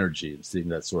that energy and seeing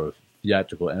that sort of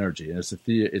theatrical energy, and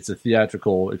it's a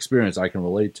theatrical experience I can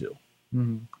relate to.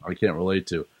 I can't relate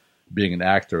to being an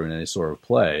actor in any sort of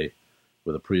play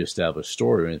with a pre-established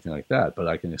story or anything like that, but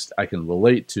I can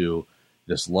relate to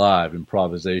this live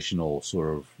improvisational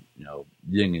sort of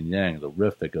yin and yang, the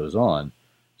riff that goes on,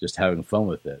 just having fun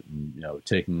with it, and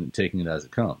taking it as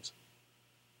it comes.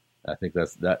 I think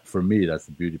that for me, that's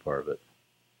the beauty part of it.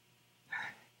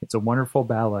 It's a wonderful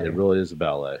ballet. It really is a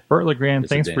ballet. Burt Legrande,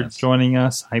 thanks for joining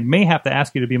us. I may have to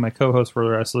ask you to be my co-host for the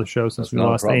rest of the show since we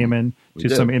lost Eamon to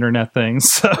some internet things.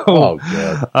 So, oh,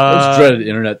 God. Those dreaded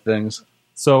internet things.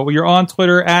 So you're on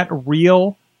Twitter at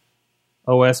RealOSBL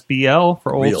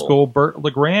for old school Burt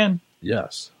Legrande.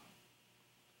 Yes.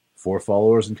 4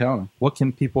 followers and counting. What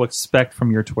can people expect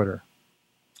from your Twitter?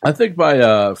 I think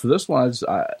for this one,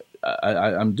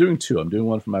 I'm doing 2. I'm doing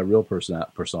one for my real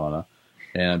persona,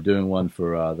 and I'm doing one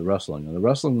for the wrestling. And the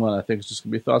wrestling one, I think, is just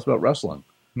going to be thoughts about wrestling.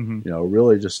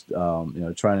 Really just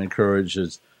trying to encourage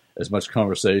as much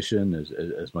conversation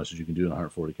as much as you can do in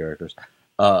 140 characters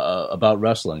about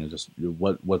wrestling, and just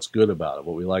what's good about it,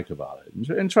 what we like about it,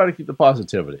 and try to keep the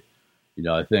positivity.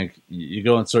 I think you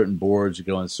go on certain boards, you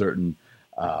go on certain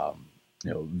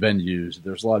venues.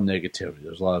 There's a lot of negativity.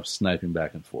 There's a lot of sniping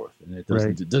back and forth, and it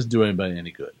doesn't do anybody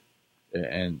any good.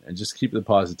 And just keep the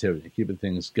positivity, keeping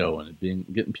things going, and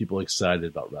getting people excited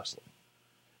about wrestling.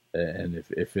 And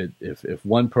if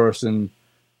one person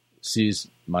sees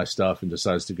my stuff and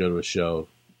decides to go to a show,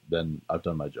 then I've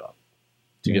done my job.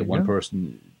 To get one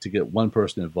person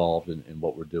involved in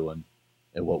what we're doing,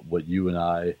 and what you and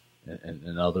I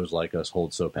and others like us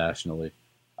hold so passionately,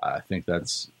 I think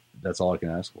that's all I can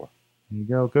ask for. There you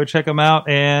go. Go check them out.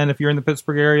 And if you're in the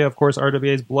Pittsburgh area, of course,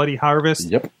 RWA's Bloody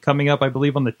Harvest. Coming up, I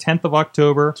believe, on the 10th of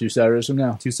October. 2 Saturdays from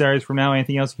now. 2 Saturdays from now.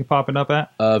 Anything else you can pop it up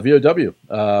at? VOW.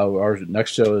 Our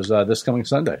next show is this coming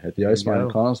Sunday at the Ice Mine in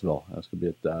Collinsville. That's going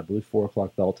to be at, I believe, 4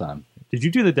 o'clock bell time. Did you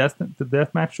do the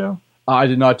death match show? I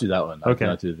did not do that one. Okay.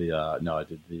 I did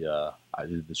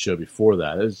the show before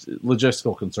that. It's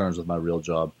logistical concerns with my real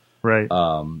job. Right.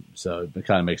 So it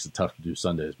kind of makes it tough to do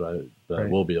Sundays, but I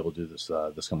will be able to do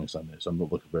this coming Sunday. So I'm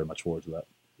looking very much forward to that.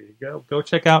 There you go. Go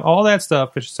check out all that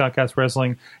stuff.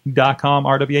 FishSouthcastWrestling.com,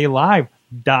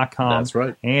 RWALive.com. That's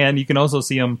right. And you can also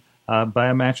see them buy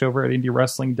a match over at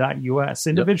IndieWrestling.us.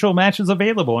 Individual matches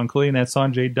available, including that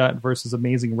Sanjay Dutt versus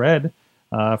Amazing Red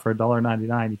for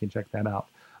 $1.99. You can check that out.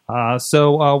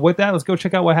 So with that, let's go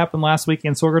check out what happened last week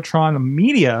in Sorgatron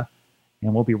Media.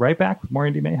 And we'll be right back with more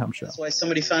Indie Mayhem Show. That's why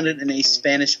somebody found it in a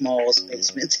Spanish mall's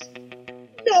basement.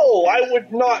 No, I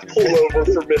would not pull over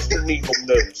for Mr. Needle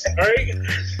Nose, all right?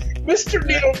 Mr.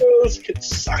 Needle Nose can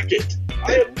suck it.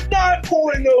 I am not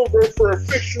pulling over for a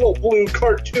fictional blue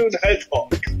cartoon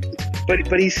hedgehog.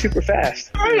 But he's super fast.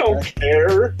 I don't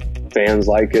care. Fans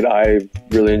like it. I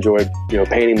really enjoyed,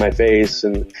 painting my face,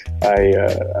 and I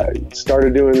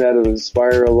started doing that at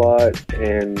Inspire a lot.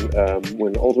 And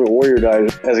when Ultimate Warrior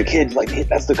died, as a kid,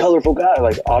 that's the colorful guy.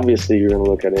 Obviously, you're gonna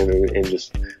look at him and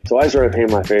just. So I started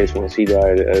painting my face once he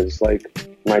died as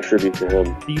my tribute to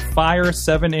him. The Fire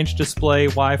 7-inch display,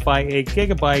 Wi-Fi 8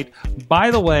 gigabyte.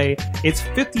 By the way, it's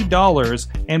 $50,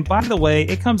 and by the way,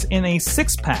 it comes in a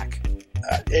 6-pack.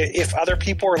 If other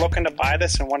people are looking to buy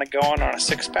this and want to go on a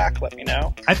 6-pack, let me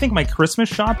know. I think my Christmas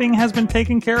shopping has been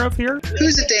taken care of here.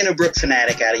 Who's a Dana Brooke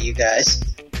fanatic out of you guys?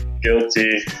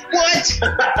 Guilty. What?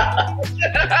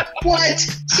 What?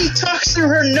 She talks through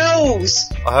her nose.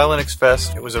 Ohio Linux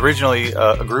Fest, it was originally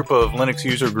a group of Linux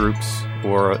user groups,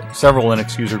 or several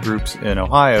Linux user groups in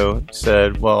Ohio,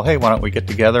 said, well, hey, why don't we get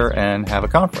together and have a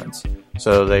conference?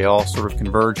 So they all sort of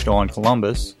converged on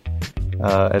Columbus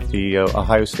at the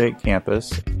Ohio State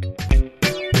campus.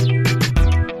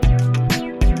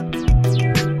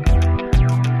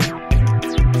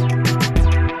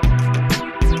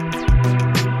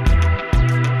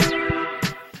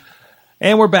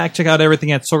 And we're back. Check out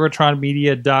everything at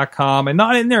sorgatronmedia.com. And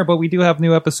not in there, but we do have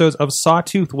new episodes of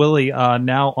Sawtooth Willie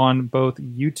now on both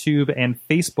YouTube and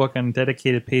Facebook on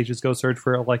dedicated pages. Go search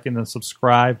for it, like, and then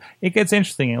subscribe. It gets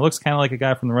interesting. It looks kind of like a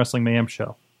guy from the Wrestling Mayhem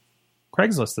show.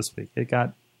 Craigslist this week. It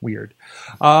got weird.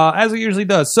 As it usually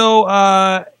does. So,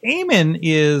 Eamon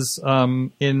is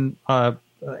in...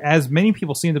 as many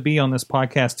people seem to be on this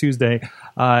podcast Tuesday,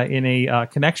 in a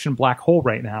connection black hole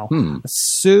right now.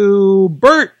 So,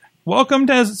 Burt, welcome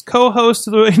as co-host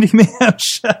of the Indy Mayhem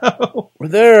show. We're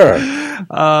there.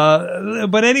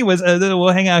 But anyways, we'll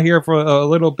hang out here for a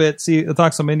little bit,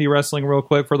 talk some indie wrestling real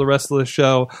quick for the rest of the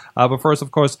show. But first,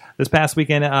 of course, this past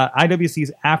weekend,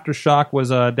 IWC's Aftershock was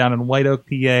down in White Oak,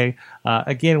 PA.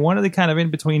 Again, one of the kind of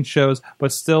in-between shows,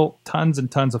 but still tons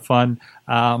and tons of fun.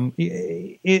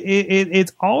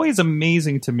 It's always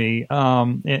amazing to me,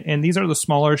 and these are the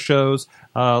smaller shows,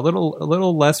 a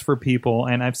little less for people.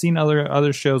 And I've seen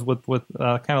other shows with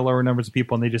kind of lower numbers of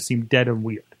people, and they just seem dead and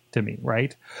weird to me,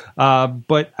 right?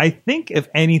 But I think, if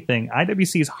anything,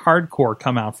 IWC's hardcore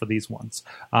come out for these ones.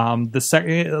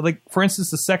 Like for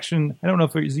instance, the section, I don't know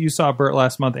if you saw Burt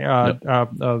last month.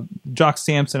 Jock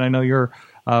Sampson, I know you're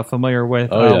familiar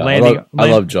with. I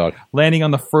love Jock. Landing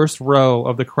on the first row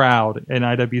of the crowd in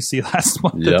IWC last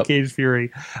month at Cage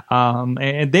Fury.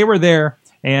 And they were there.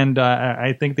 And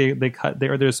I think they cut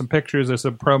there. There's some pictures, there's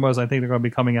some promos. I think they're going to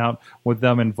be coming out with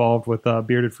them involved with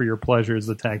Bearded for Your Pleasures,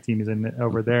 the tag team is in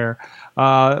over there.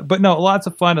 But no, lots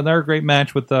of fun. Another great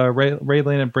match with Ray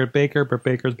Lynn and Britt Baker. Britt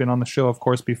Baker's been on the show, of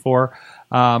course, before.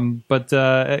 But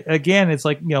again, it's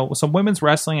like, some women's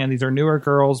wrestling, and these are newer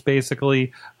girls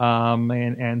basically.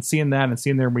 And seeing that and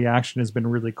seeing their reaction has been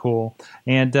really cool.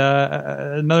 And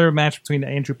another match between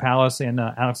Andrew Palace and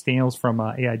Alex Daniels from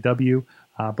AIW.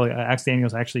 But Alex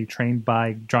Daniels actually trained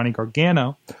by Johnny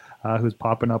Gargano, who's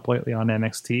popping up lately on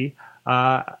NXT.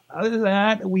 Other than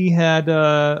that, we had,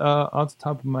 off the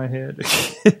top of my head,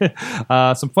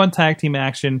 some fun tag team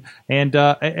action. And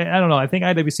I don't know, I think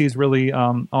IWC is really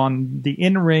on the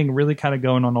in-ring, really kind of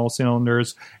going on all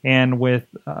cylinders, and with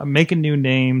making new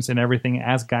names and everything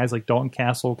as guys like Dalton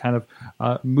Castle kind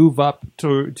of move up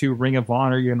to Ring of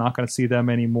Honor. You're not going to see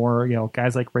them anymore.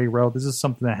 Guys like Ray Rowe, this is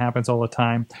something that happens all the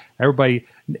time. Everybody,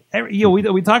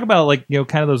 we talk about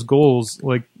kind of those goals,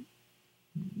 like,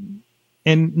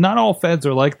 and not all feds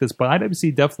are like this, but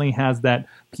IWC definitely has that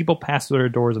people pass through their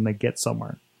doors and they get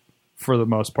somewhere for the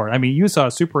most part. I mean, you saw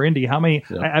Super Indy. How many?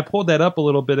 Yeah. I pulled that up a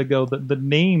little bit ago. The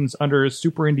names under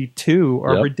Super Indy 2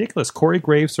 are ridiculous. Corey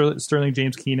Graves, Sterling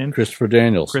James Keenan. Christopher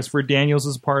Daniels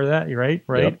is part of that, right?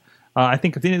 Yep. I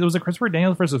think it was a Christopher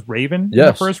Daniels versus Raven in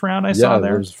the first round I saw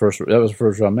there. That was a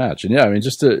first round match. And I mean,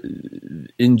 just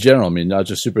in general, I mean, not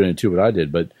just Super Indy 2, what I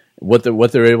did, but what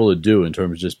they're able to do in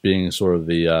terms of just being sort of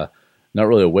the, not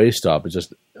really a way stop, but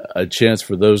just a chance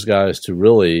for those guys to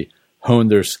really hone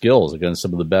their skills against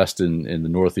some of the best in the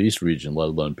Northeast region, let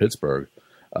alone Pittsburgh.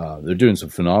 They're doing some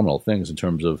phenomenal things in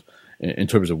terms of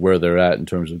where they're at, in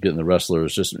terms of getting the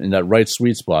wrestlers just in that right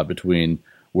sweet spot between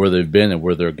where they've been and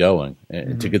where they're going,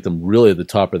 and to get them really at the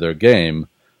top of their game,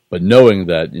 but knowing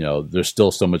that there's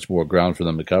still so much more ground for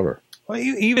them to cover. Well,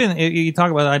 even you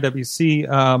talk about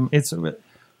IWC, it's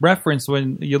reference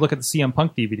when you look at the CM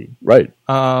Punk DVD. Right.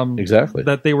 Exactly.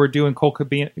 That they were doing Colt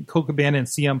Cabana and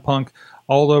CM Punk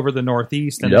all over the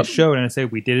Northeast, and they showed, and I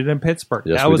said, we did it in Pittsburgh.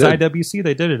 Yes, that was IWC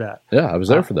they did it at. Yeah, I was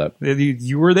there for that.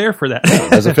 You were there for that.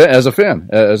 as a fan,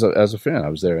 I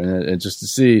was there. And just to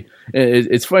see,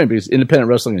 it's funny because independent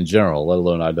wrestling in general, let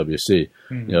alone IWC,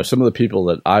 some of the people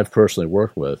that I've personally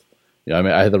worked with, I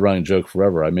mean, I had the running joke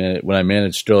forever. When I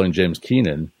managed Sterling James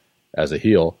Keenan as a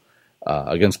heel,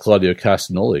 against Claudio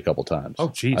Castagnoli a couple times. Oh,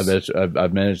 jeez.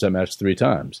 I've managed that match 3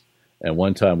 times, and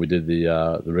one time we did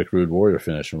the Rick Rude Warrior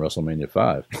finish in WrestleMania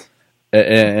 5,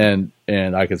 and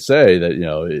I could say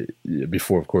that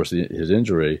before, of course, his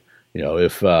injury,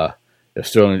 if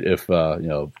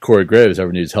Corey Graves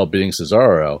ever needs help beating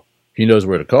Cesaro, he knows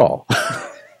where to call.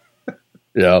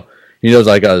 He knows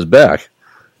I got his back.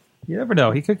 You never know.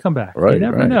 He could come back. Right. You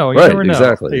never know.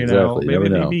 Exactly.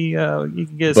 Maybe he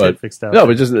can get his head fixed out. No,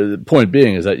 but just the point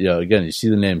being is that again, you see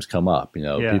the names come up.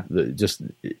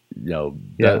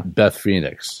 Beth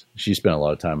Phoenix. She spent a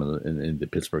lot of time in the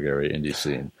Pittsburgh area indie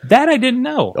scene. That I didn't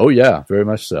know. Oh yeah, very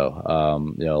much so.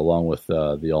 Along with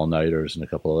the All Nighters and a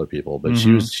couple other people, but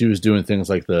she was doing things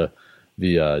like the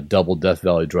double Death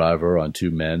Valley Driver on 2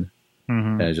 men.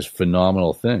 and just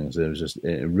phenomenal things. It was just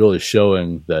really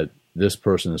showing that this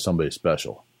person is somebody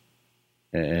special,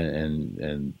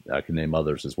 and I can name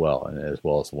others as well, and as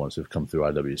well as the ones who've come through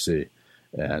IWC.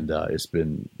 And it's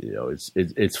been,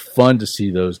 it's fun to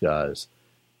see those guys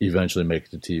eventually make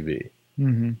it to TV.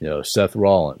 Seth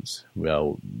Rollins,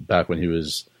 back when he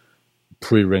was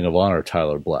pre-Ring of Honor,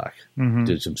 Tyler Black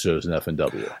did some shows in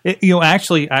FNW.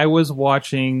 Actually, I was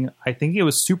watching, I think it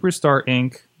was Superstar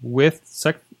Inc. with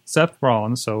Seth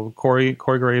Rollins, so Corey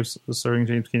Graves, starring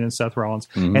James Keenan, Seth Rollins,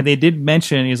 and they did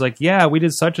mention, he's like, yeah, we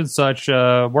did such and such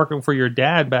working for your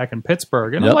dad back in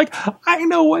Pittsburgh, and I'm like, I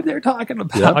know what they're talking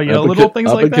about, little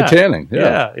things like that. Katanning,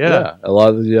 yeah. A lot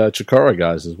of the Chikara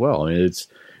guys as well. I mean, it's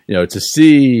to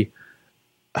see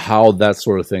how that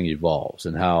sort of thing evolves,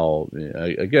 and how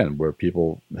again where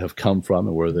people have come from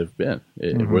and where they've been,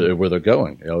 where they're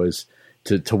going. Is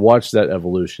to watch that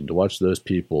evolution, to watch those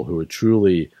people who are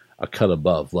truly a cut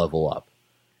above level up.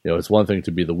 It's one thing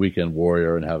to be the weekend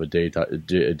warrior and have a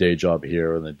day job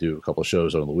here and then do a couple of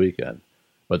shows on the weekend,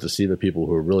 but to see the people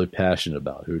who are really passionate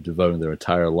about, who are devoting their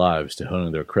entire lives to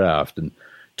honing their craft and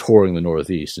touring the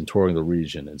Northeast and touring the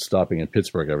region and stopping in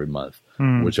Pittsburgh every month,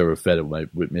 whichever Fed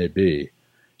it may be,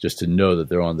 just to know that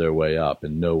they're on their way up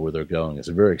and know where they're going. It's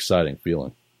a very exciting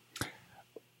feeling.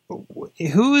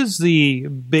 Who is the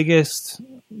biggest?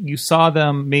 You saw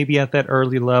them maybe at that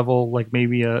early level, like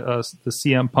maybe the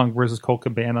CM Punk versus Colt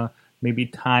Cabana, maybe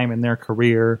time in their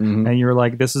career, and you're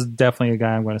like, this is definitely a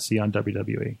guy I'm going to see on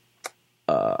WWE.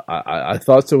 I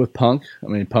thought so with Punk. I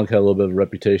mean, Punk had a little bit of a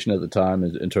reputation at the time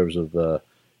in terms of the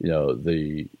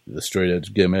straight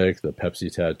edge gimmick, the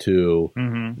Pepsi tattoo.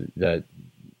 That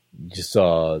you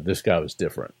saw this guy was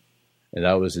different, and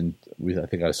that was I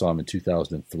think I saw him in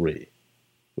 2003.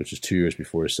 Which is 2 years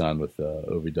before he signed with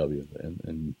OVW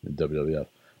and WWF.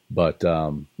 But I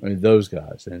mean, those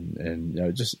guys, and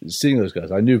just seeing those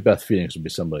guys, I knew Beth Phoenix would be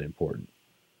somebody important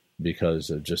because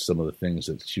of just some of the things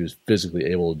that she was physically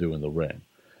able to do in the ring.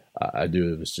 I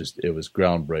knew it was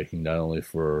groundbreaking, not only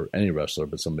for any wrestler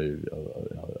but somebody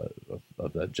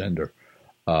of that gender.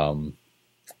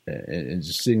 And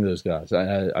just seeing those guys,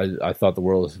 I thought the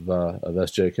world of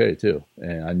SJK too,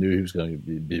 and I knew he was going to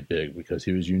be big because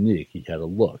he was unique. He had a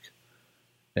look,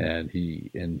 and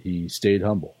he stayed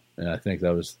humble, and I think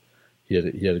that was he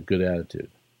had a good attitude,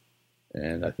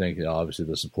 and I think obviously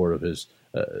the support of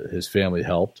his family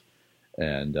helped,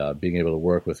 and being able to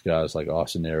work with guys like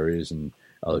Austin Aries and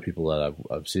other people that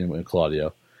I've seen with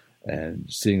Claudio, and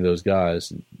seeing those guys,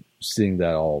 and seeing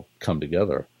that all come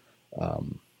together.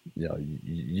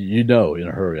 You know in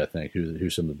a hurry, I think, who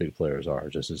some of the big players are,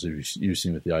 just as you've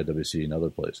seen with the IWC and other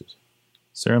places.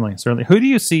 Certainly. Who do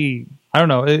you see? I don't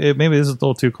know. Maybe this is a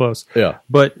little too close. Yeah.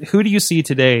 But who do you see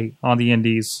today on the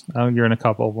Indies? You're in a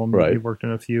couple of them. Right. You've worked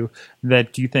in a few.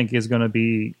 That do you think is going to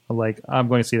be like, I'm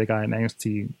going to see the guy in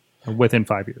NXT within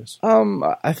 5 years?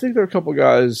 I think there are a couple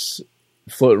guys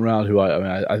floating around who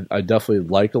I definitely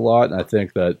like a lot, and I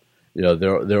think that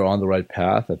they're on the right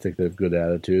path. I think they have good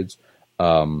attitudes.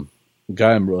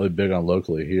 Guy I'm really big on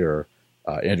locally here,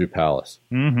 Andrew Palace.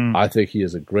 I think he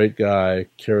is a great guy,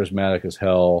 charismatic as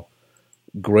hell,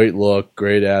 great look,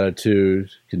 great attitude.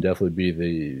 Can definitely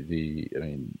be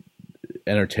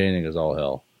entertaining as all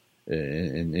hell.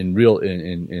 In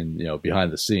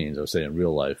behind the scenes, I would say in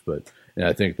real life, but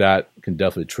I think that can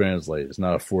definitely translate. It's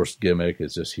not a forced gimmick.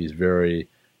 It's just he's very,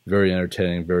 very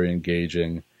entertaining, very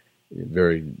engaging,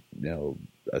 very.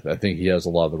 I think he has a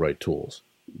lot of the right tools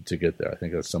to get there. I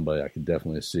think that's somebody I can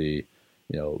definitely see,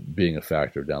 being a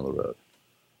factor down the road.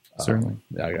 Certainly.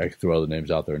 I could throw other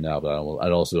names out there now, but I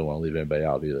also don't want to leave anybody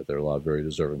out either. There are a lot of very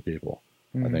deserving people.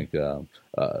 I think a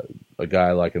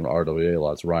guy like an RWA a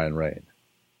lot's Ryan Rain.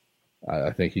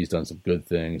 I think he's done some good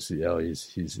things.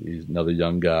 He's another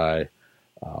young guy.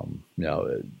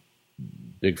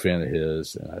 Big fan of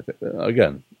his. And I think,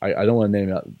 again, I don't want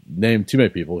to name too many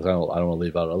people because I don't want to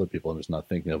leave out other people I'm just not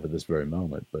thinking of at this very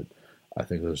moment. But I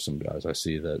think there's some guys I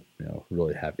see that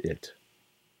really have it.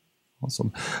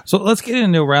 Awesome. So let's get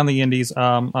into Around the Indies.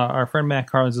 Our friend Matt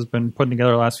Carlins has been putting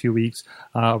together the last few weeks,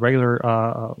 regular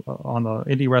on the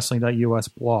IndieWrestling.us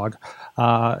blog.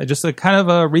 Just a kind of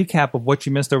a recap of what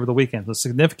you missed over the weekend, the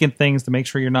significant things to make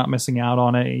sure you're not missing out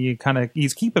on it.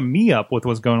 He's keeping me up with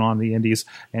what's going on in the Indies,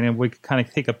 and then we can kind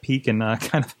of take a peek and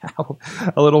kind of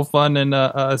have a little fun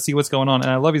and see what's going on.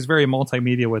 And I love he's very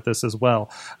multimedia with this as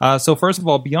well. So first of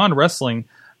all, Beyond Wrestling.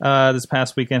 This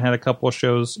past weekend had a couple of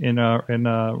shows in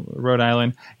Rhode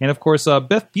Island, and of course,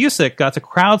 Biff Busick got to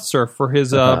crowd surf for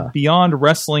his Beyond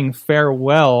Wrestling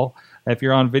farewell. If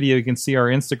you're on video, you can see our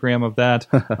Instagram of that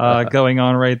going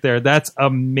on right there. That's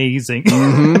amazing.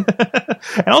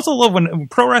 I also love when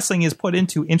pro wrestling is put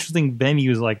into interesting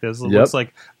venues like this. It looks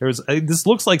like this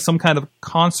looks like some kind of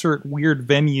concert weird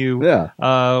venue. Yeah.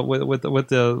 With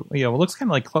the it looks kind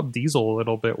of like Club Diesel a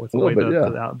little bit with the way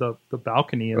the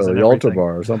balcony is, or and the altar everything.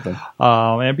 bar or something.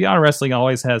 And Beyond Wrestling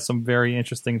always has some very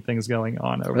interesting things going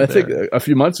on over there. I think a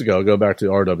few months ago, go back to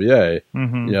RWA.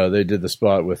 Mm-hmm. They did the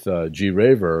spot with G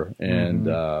Raver and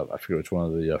I forget which one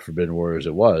of the Forbidden Warriors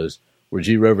it was, where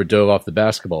G Raver dove off the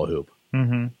basketball hoop.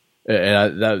 Mm-hmm.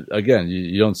 And that again,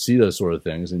 you don't see those sort of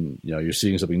things, and you're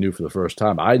seeing something new for the first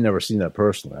time. I'd never seen that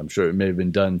personally. I'm sure it may have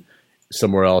been done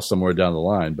somewhere else, somewhere down the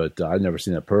line, but I'd never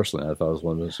seen that personally. I thought it was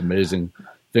one of the most amazing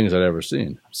things I'd ever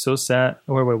seen. I'm so sad.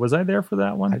 Wait, was I there for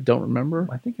that one? I don't remember.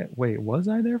 I think. Was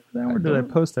I there for that one? Or did I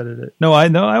post edit it? No, I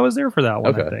know I was there for that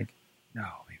one. Okay. I think. No,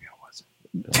 maybe I wasn't.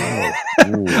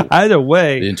 Either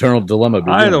way, the internal dilemma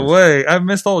begins. Either way, I've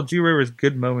missed all of G Raver's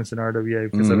good moments in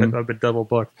RWA because I've been double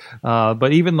booked.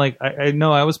 But even I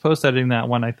know I was post editing that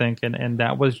one, I think, and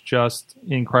that was just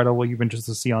incredible, even just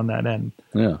to see on that end.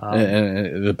 Yeah,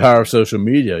 and the power of social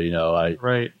media.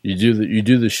 Right. You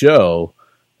do the show,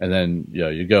 and then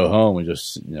you go home and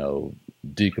just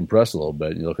decompress a little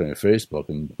bit, and you're looking at Facebook,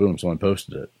 and boom, someone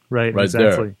posted it. Right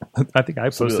exactly. There. I think I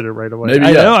posted it right away. Maybe,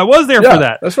 I know, I was there for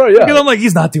that. That's right, yeah. Because I'm like,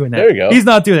 he's not doing that. There you go. He's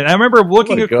not doing it. I remember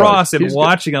looking across and he's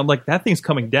watching, I'm like, that thing's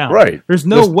coming down. Right. There's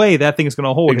no way that thing's going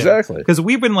to hold exactly. Because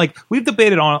we've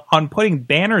debated on putting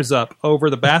banners up over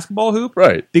the basketball hoop.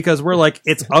 Right. Because we're like,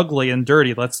 it's ugly and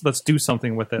dirty. Let's do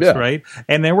something with this, right?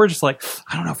 And then we're just like,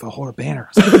 I don't know if I'll hold a banner.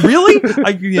 I was like, really?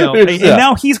 And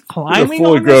now he's climbing. He's a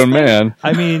fully grown man.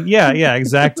 I mean, yeah,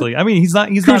 exactly. I mean, he's not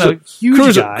a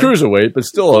huge guy. Cruiserweight, but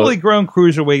still fully grown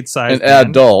cruiserweight size. An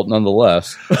adult,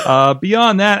 nonetheless.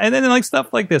 Beyond that, and then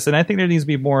stuff like this, and I think there needs to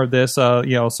be more of this.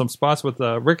 Some spots with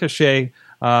Ricochet,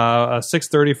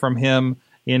 6:30 from him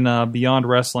in Beyond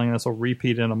Wrestling. This will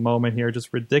repeat in a moment here.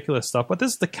 Just ridiculous stuff. But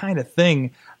this is the kind of thing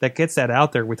that gets that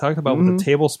out there. We talked about with the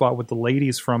table spot with the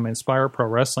ladies from Inspire Pro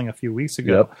Wrestling a few weeks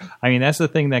ago. Yep. I mean, that's the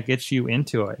thing that gets you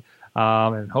into it,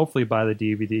 and hopefully buy the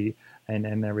DVD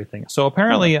and everything. So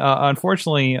apparently,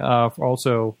 unfortunately,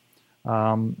 also.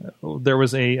 There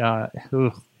was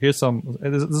here's some.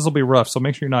 This will be rough, so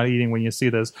make sure you're not eating when you see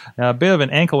this. A bit of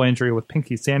an ankle injury with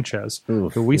Pinky Sanchez,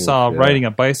 who we saw riding a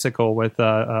bicycle with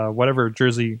whatever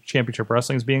Jersey Championship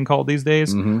Wrestling is being called these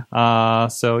days.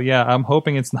 So yeah, I'm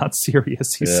hoping it's not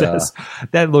serious. He says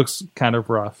that looks kind of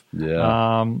rough.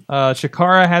 Yeah.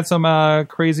 Shikara had some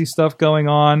crazy stuff going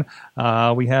on.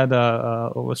 We had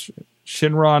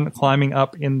Shinron climbing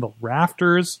up in the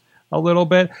rafters a little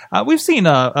bit. We've seen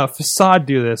Facade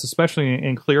do this, especially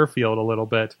in Clearfield a little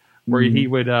bit, where he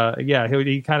would,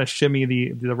 he kind of shimmy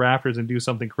the rafters and do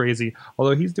something crazy.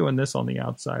 Although he's doing this on the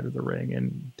outside of the ring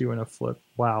and doing a flip.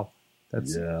 Wow,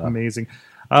 that's amazing.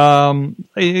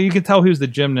 You can tell who's the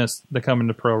gymnast that come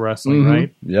into pro wrestling,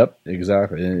 right? Yep,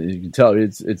 exactly. And you can tell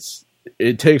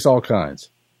it takes all kinds.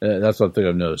 That's one thing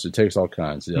I've noticed. It takes all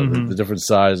kinds. The different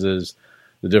sizes,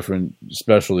 the different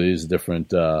specialties, the different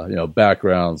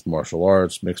backgrounds, martial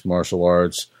arts, mixed martial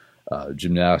arts,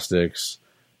 gymnastics,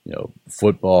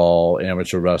 football,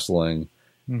 amateur wrestling.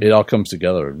 It all comes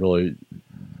together. And really,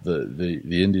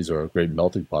 the indies are a great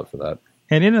melting pot for that.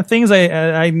 And in the things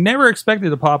I never expected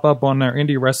to pop up on our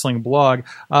indie wrestling blog,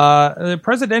 the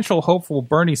presidential hopeful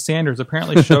Bernie Sanders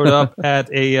apparently showed up at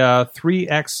a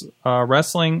 3X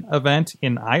wrestling event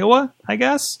in Iowa, I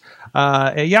guess.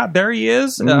 There he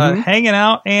is, hanging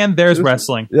out, and there's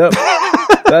wrestling. Yep.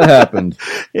 That happened.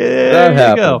 There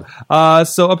you go.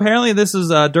 So apparently this is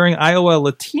during Iowa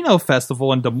Latino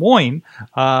Festival in Des Moines.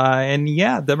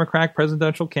 Democratic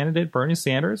presidential candidate Bernie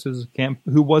Sanders,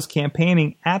 who was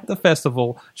campaigning at the festival,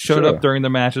 showed up during the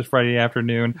matches Friday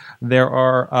afternoon. There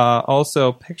are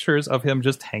also pictures of him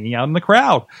just hanging out in the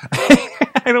crowd.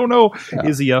 I don't know. Yeah.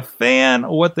 Is he a fan?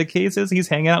 What the case is? He's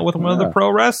hanging out with one of the pro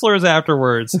wrestlers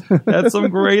afterwards. That's some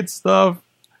great stuff.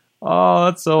 Oh,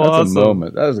 that's awesome. That's a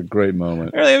moment. That is a great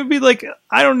moment. It would be like,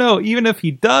 I don't know, even if he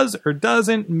does or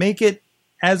doesn't make it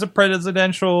as a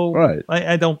presidential, right?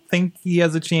 I don't think he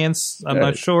has a chance. I'm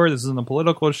not sure. This isn't a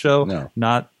political show. No.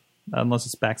 Not unless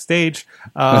it's backstage.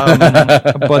 But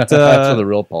that's for the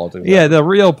real politics. Yeah, the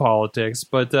real politics.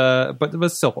 But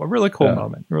still, a really cool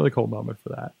moment. A really cool moment for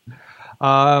that.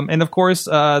 And of course,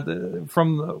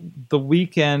 from the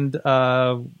weekend,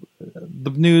 the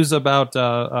news about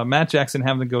Matt Jackson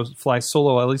having to go fly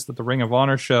solo, at least at the Ring of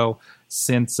Honor show,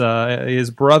 since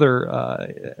his brother,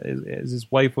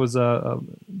 his wife was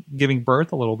giving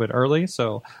birth a little bit early.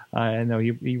 So I know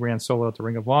he ran solo at the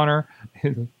Ring of Honor.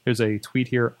 There's a tweet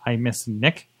here, I miss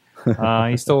Nick.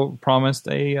 He still promised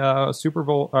a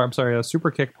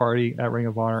super kick party at Ring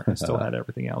of Honor, and still had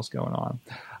everything else going on.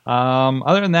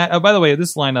 Other than that, by the way,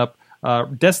 this lineup,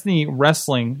 Destiny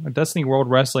World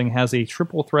Wrestling has a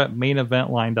triple threat main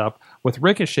event lined up with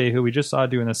Ricochet, who we just saw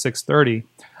doing the 630,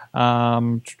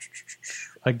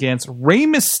 against Rey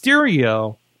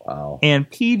Mysterio. Wow. And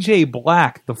PJ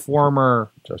Black, the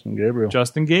former Justin Gabriel.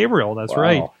 That's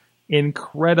right.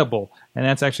 Incredible. And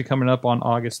that's actually coming up on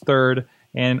August 3rd.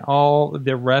 And all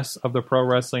the rest of the pro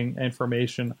wrestling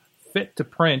information fit to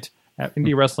print at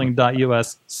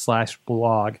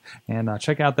indiewrestling.us/blog. And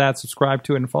check out that, subscribe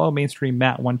to it, and follow Mainstream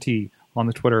Matt1T on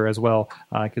the Twitter as well,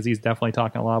 because he's definitely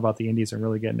talking a lot about the indies and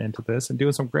really getting into this and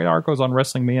doing some great articles on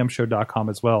WrestlingMayhemShow.com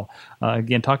as well.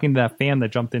 Again, talking to that fan that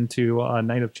jumped into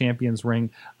Night of Champions ring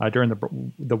during the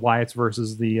Wyatts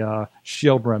versus the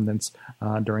Shield remnants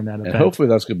during that event. And hopefully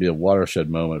that's going to be a watershed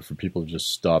moment for people to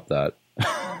just stop that.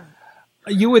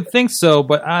 You would think so,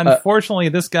 but unfortunately,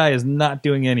 this guy is not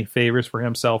doing any favors for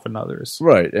himself and others.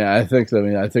 Right, and I think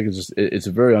it's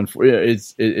a very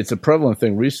it's a prevalent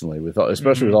thing recently,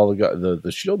 especially with all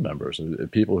the Shield members,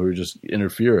 people who are just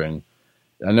interfering.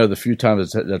 I know the few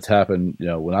times that's happened,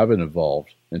 when I've been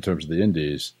involved in terms of the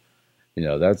indies,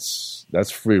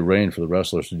 that's free reign for the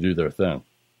wrestlers to do their thing,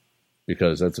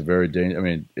 because that's a very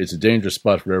it's a dangerous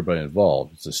spot for everybody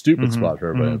involved. It's a stupid spot for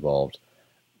everybody involved.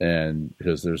 And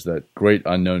because there's that great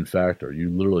unknown factor,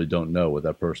 you literally don't know what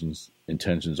that person's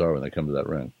intentions are when they come to that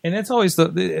ring. And that's always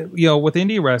with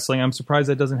indie wrestling, I'm surprised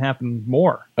that doesn't happen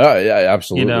more. Yeah,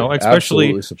 absolutely.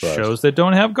 Especially absolutely shows that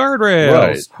don't have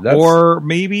guardrails, right. Or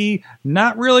maybe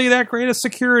not really that great of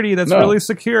security. That's really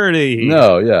security.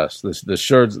 No, yes, the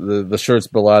shirts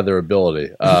belie their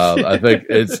ability. I think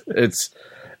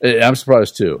I'm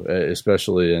surprised too,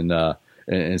 especially in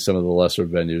some of the lesser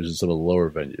venues and some of the lower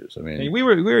venues. I mean, you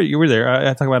were there.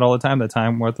 I talk about all the time. The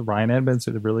time with Ryan Edmonds,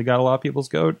 it really got a lot of people's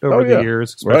goat over the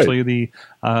years, especially the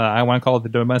I want to call it the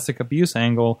domestic abuse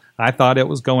angle. I thought it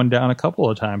was going down a couple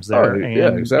of times there.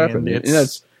 Exactly. And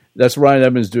that's Ryan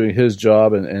Edmonds doing his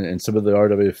job, and some of the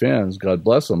RWA fans, God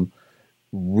bless them,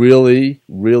 really,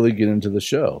 really get into the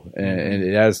show, and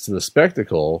it adds to the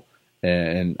spectacle.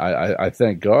 And I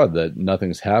thank God that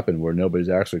nothing's happened where nobody's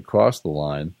actually crossed the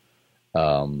line.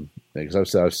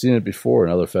 Because I've seen it before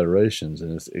in other federations,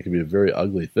 and it can be a very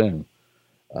ugly thing,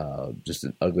 just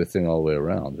an ugly thing all the way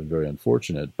around, and very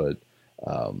unfortunate. But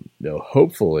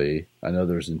hopefully, I know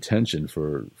there's intention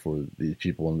for these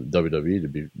people in the WWE to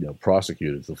be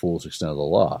prosecuted to the fullest extent of the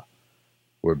law,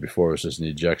 where before it was just an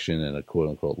ejection and a quote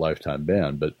unquote lifetime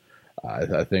ban. But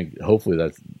I think hopefully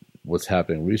that's what's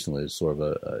happening recently is sort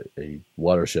of a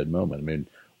watershed moment. I mean,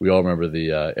 we all remember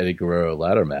the Eddie Guerrero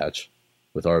ladder match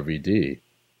with RVD,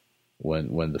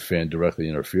 when the fan directly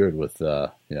interfered with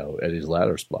Eddie's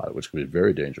ladder spot, which could be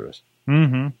very dangerous.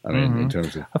 Mm-hmm. I mean, in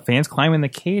terms of fans climbing the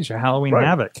cage at Halloween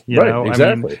Havoc,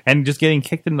 exactly, and just getting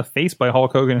kicked in the face by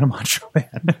Hulk Hogan and Macho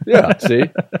Man. Yeah, see,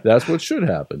 that's what should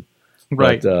happen.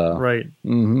 Right, but, right.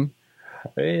 Mm-hmm.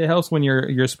 It helps when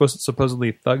you're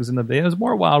supposedly thugs in the day. It was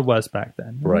more Wild West back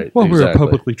then. Right. Well, we're a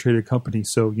publicly traded company,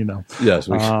 so Yes.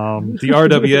 The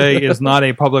RWA is not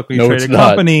a publicly traded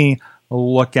company.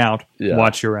 Look out. Yeah.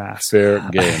 Watch your ass. Fair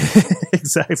game.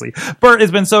 Exactly. Burt, it's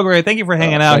been so great. Thank you for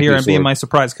hanging out here and being my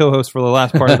surprise co-host for the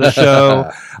last part of the show.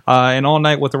 And all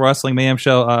night with the Wrestling Mayhem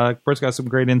Show. Burt's got some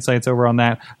great insights over on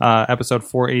that, episode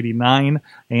 489.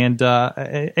 And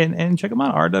check them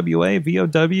out. RWA,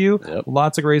 VOW. Yep.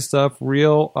 Lots of great stuff.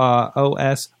 Real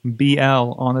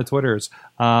OSBL on the Twitters.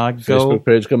 Facebook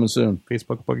page coming soon.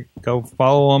 Facebook, go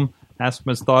follow them. Ask him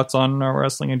his thoughts on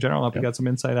wrestling in general. I hope you got some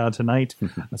insight out tonight.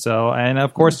 And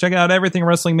of course, check out everything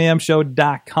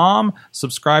WrestlingMayhemShow.com.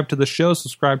 Subscribe to the show.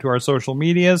 Subscribe to our social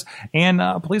medias. And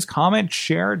please comment,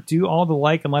 share, do all the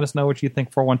like, and let us know what you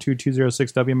think.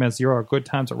 412-206-WMS0 or good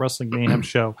times at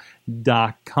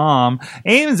WrestlingMayhemShow.com.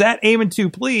 Aim is at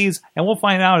Aim2, please. And we'll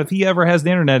find out if he ever has the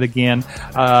internet again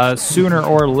sooner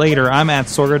or later. I'm at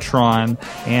Sorgatron.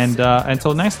 And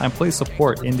until next time, please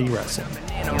support indie wrestling.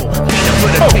 For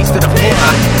the taste of the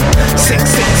fun. Sick,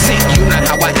 you know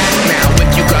how I act now.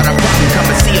 If you got a problem, come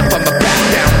and see if I'm a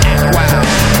back down. Act wild,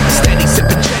 steady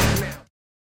sipping check now.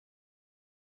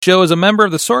 Show is a member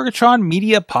of the Sorgatron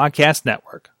Media Podcast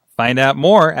Network. Find out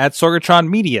more at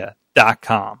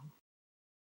sorgatronmedia.com.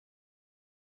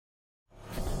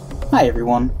 Hi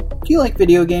everyone. Do you like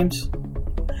video games?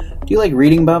 Do you like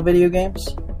reading about video games?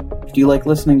 Do you like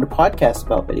listening to podcasts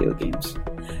about video games?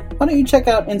 Why don't you check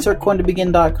out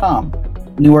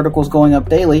InsertCoinToBegin.com? New articles going up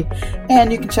daily,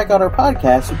 and you can check out our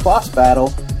podcast, Boss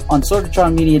Battle, on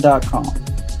SorgatronMedia.com.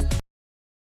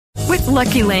 With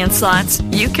Lucky Land Slots,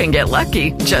 you can get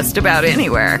lucky just about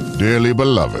anywhere. Dearly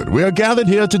beloved, we are gathered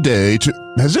here today to...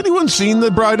 Has anyone seen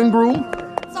the bride and groom?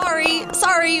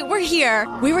 Sorry, we're here.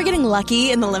 We were getting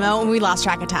lucky in the limo and we lost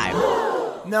track of time.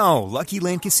 No, Lucky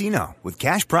Land Casino, with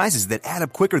cash prizes that add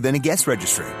up quicker than a guest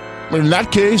registry. In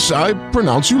that case, I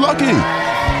pronounce you lucky.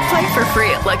 Play for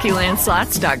free at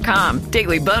LuckyLandSlots.com.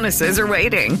 Daily bonuses are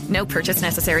waiting. No purchase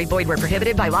necessary. Void where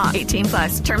prohibited by law.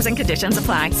 18+. Terms and conditions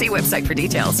apply. See website for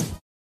details.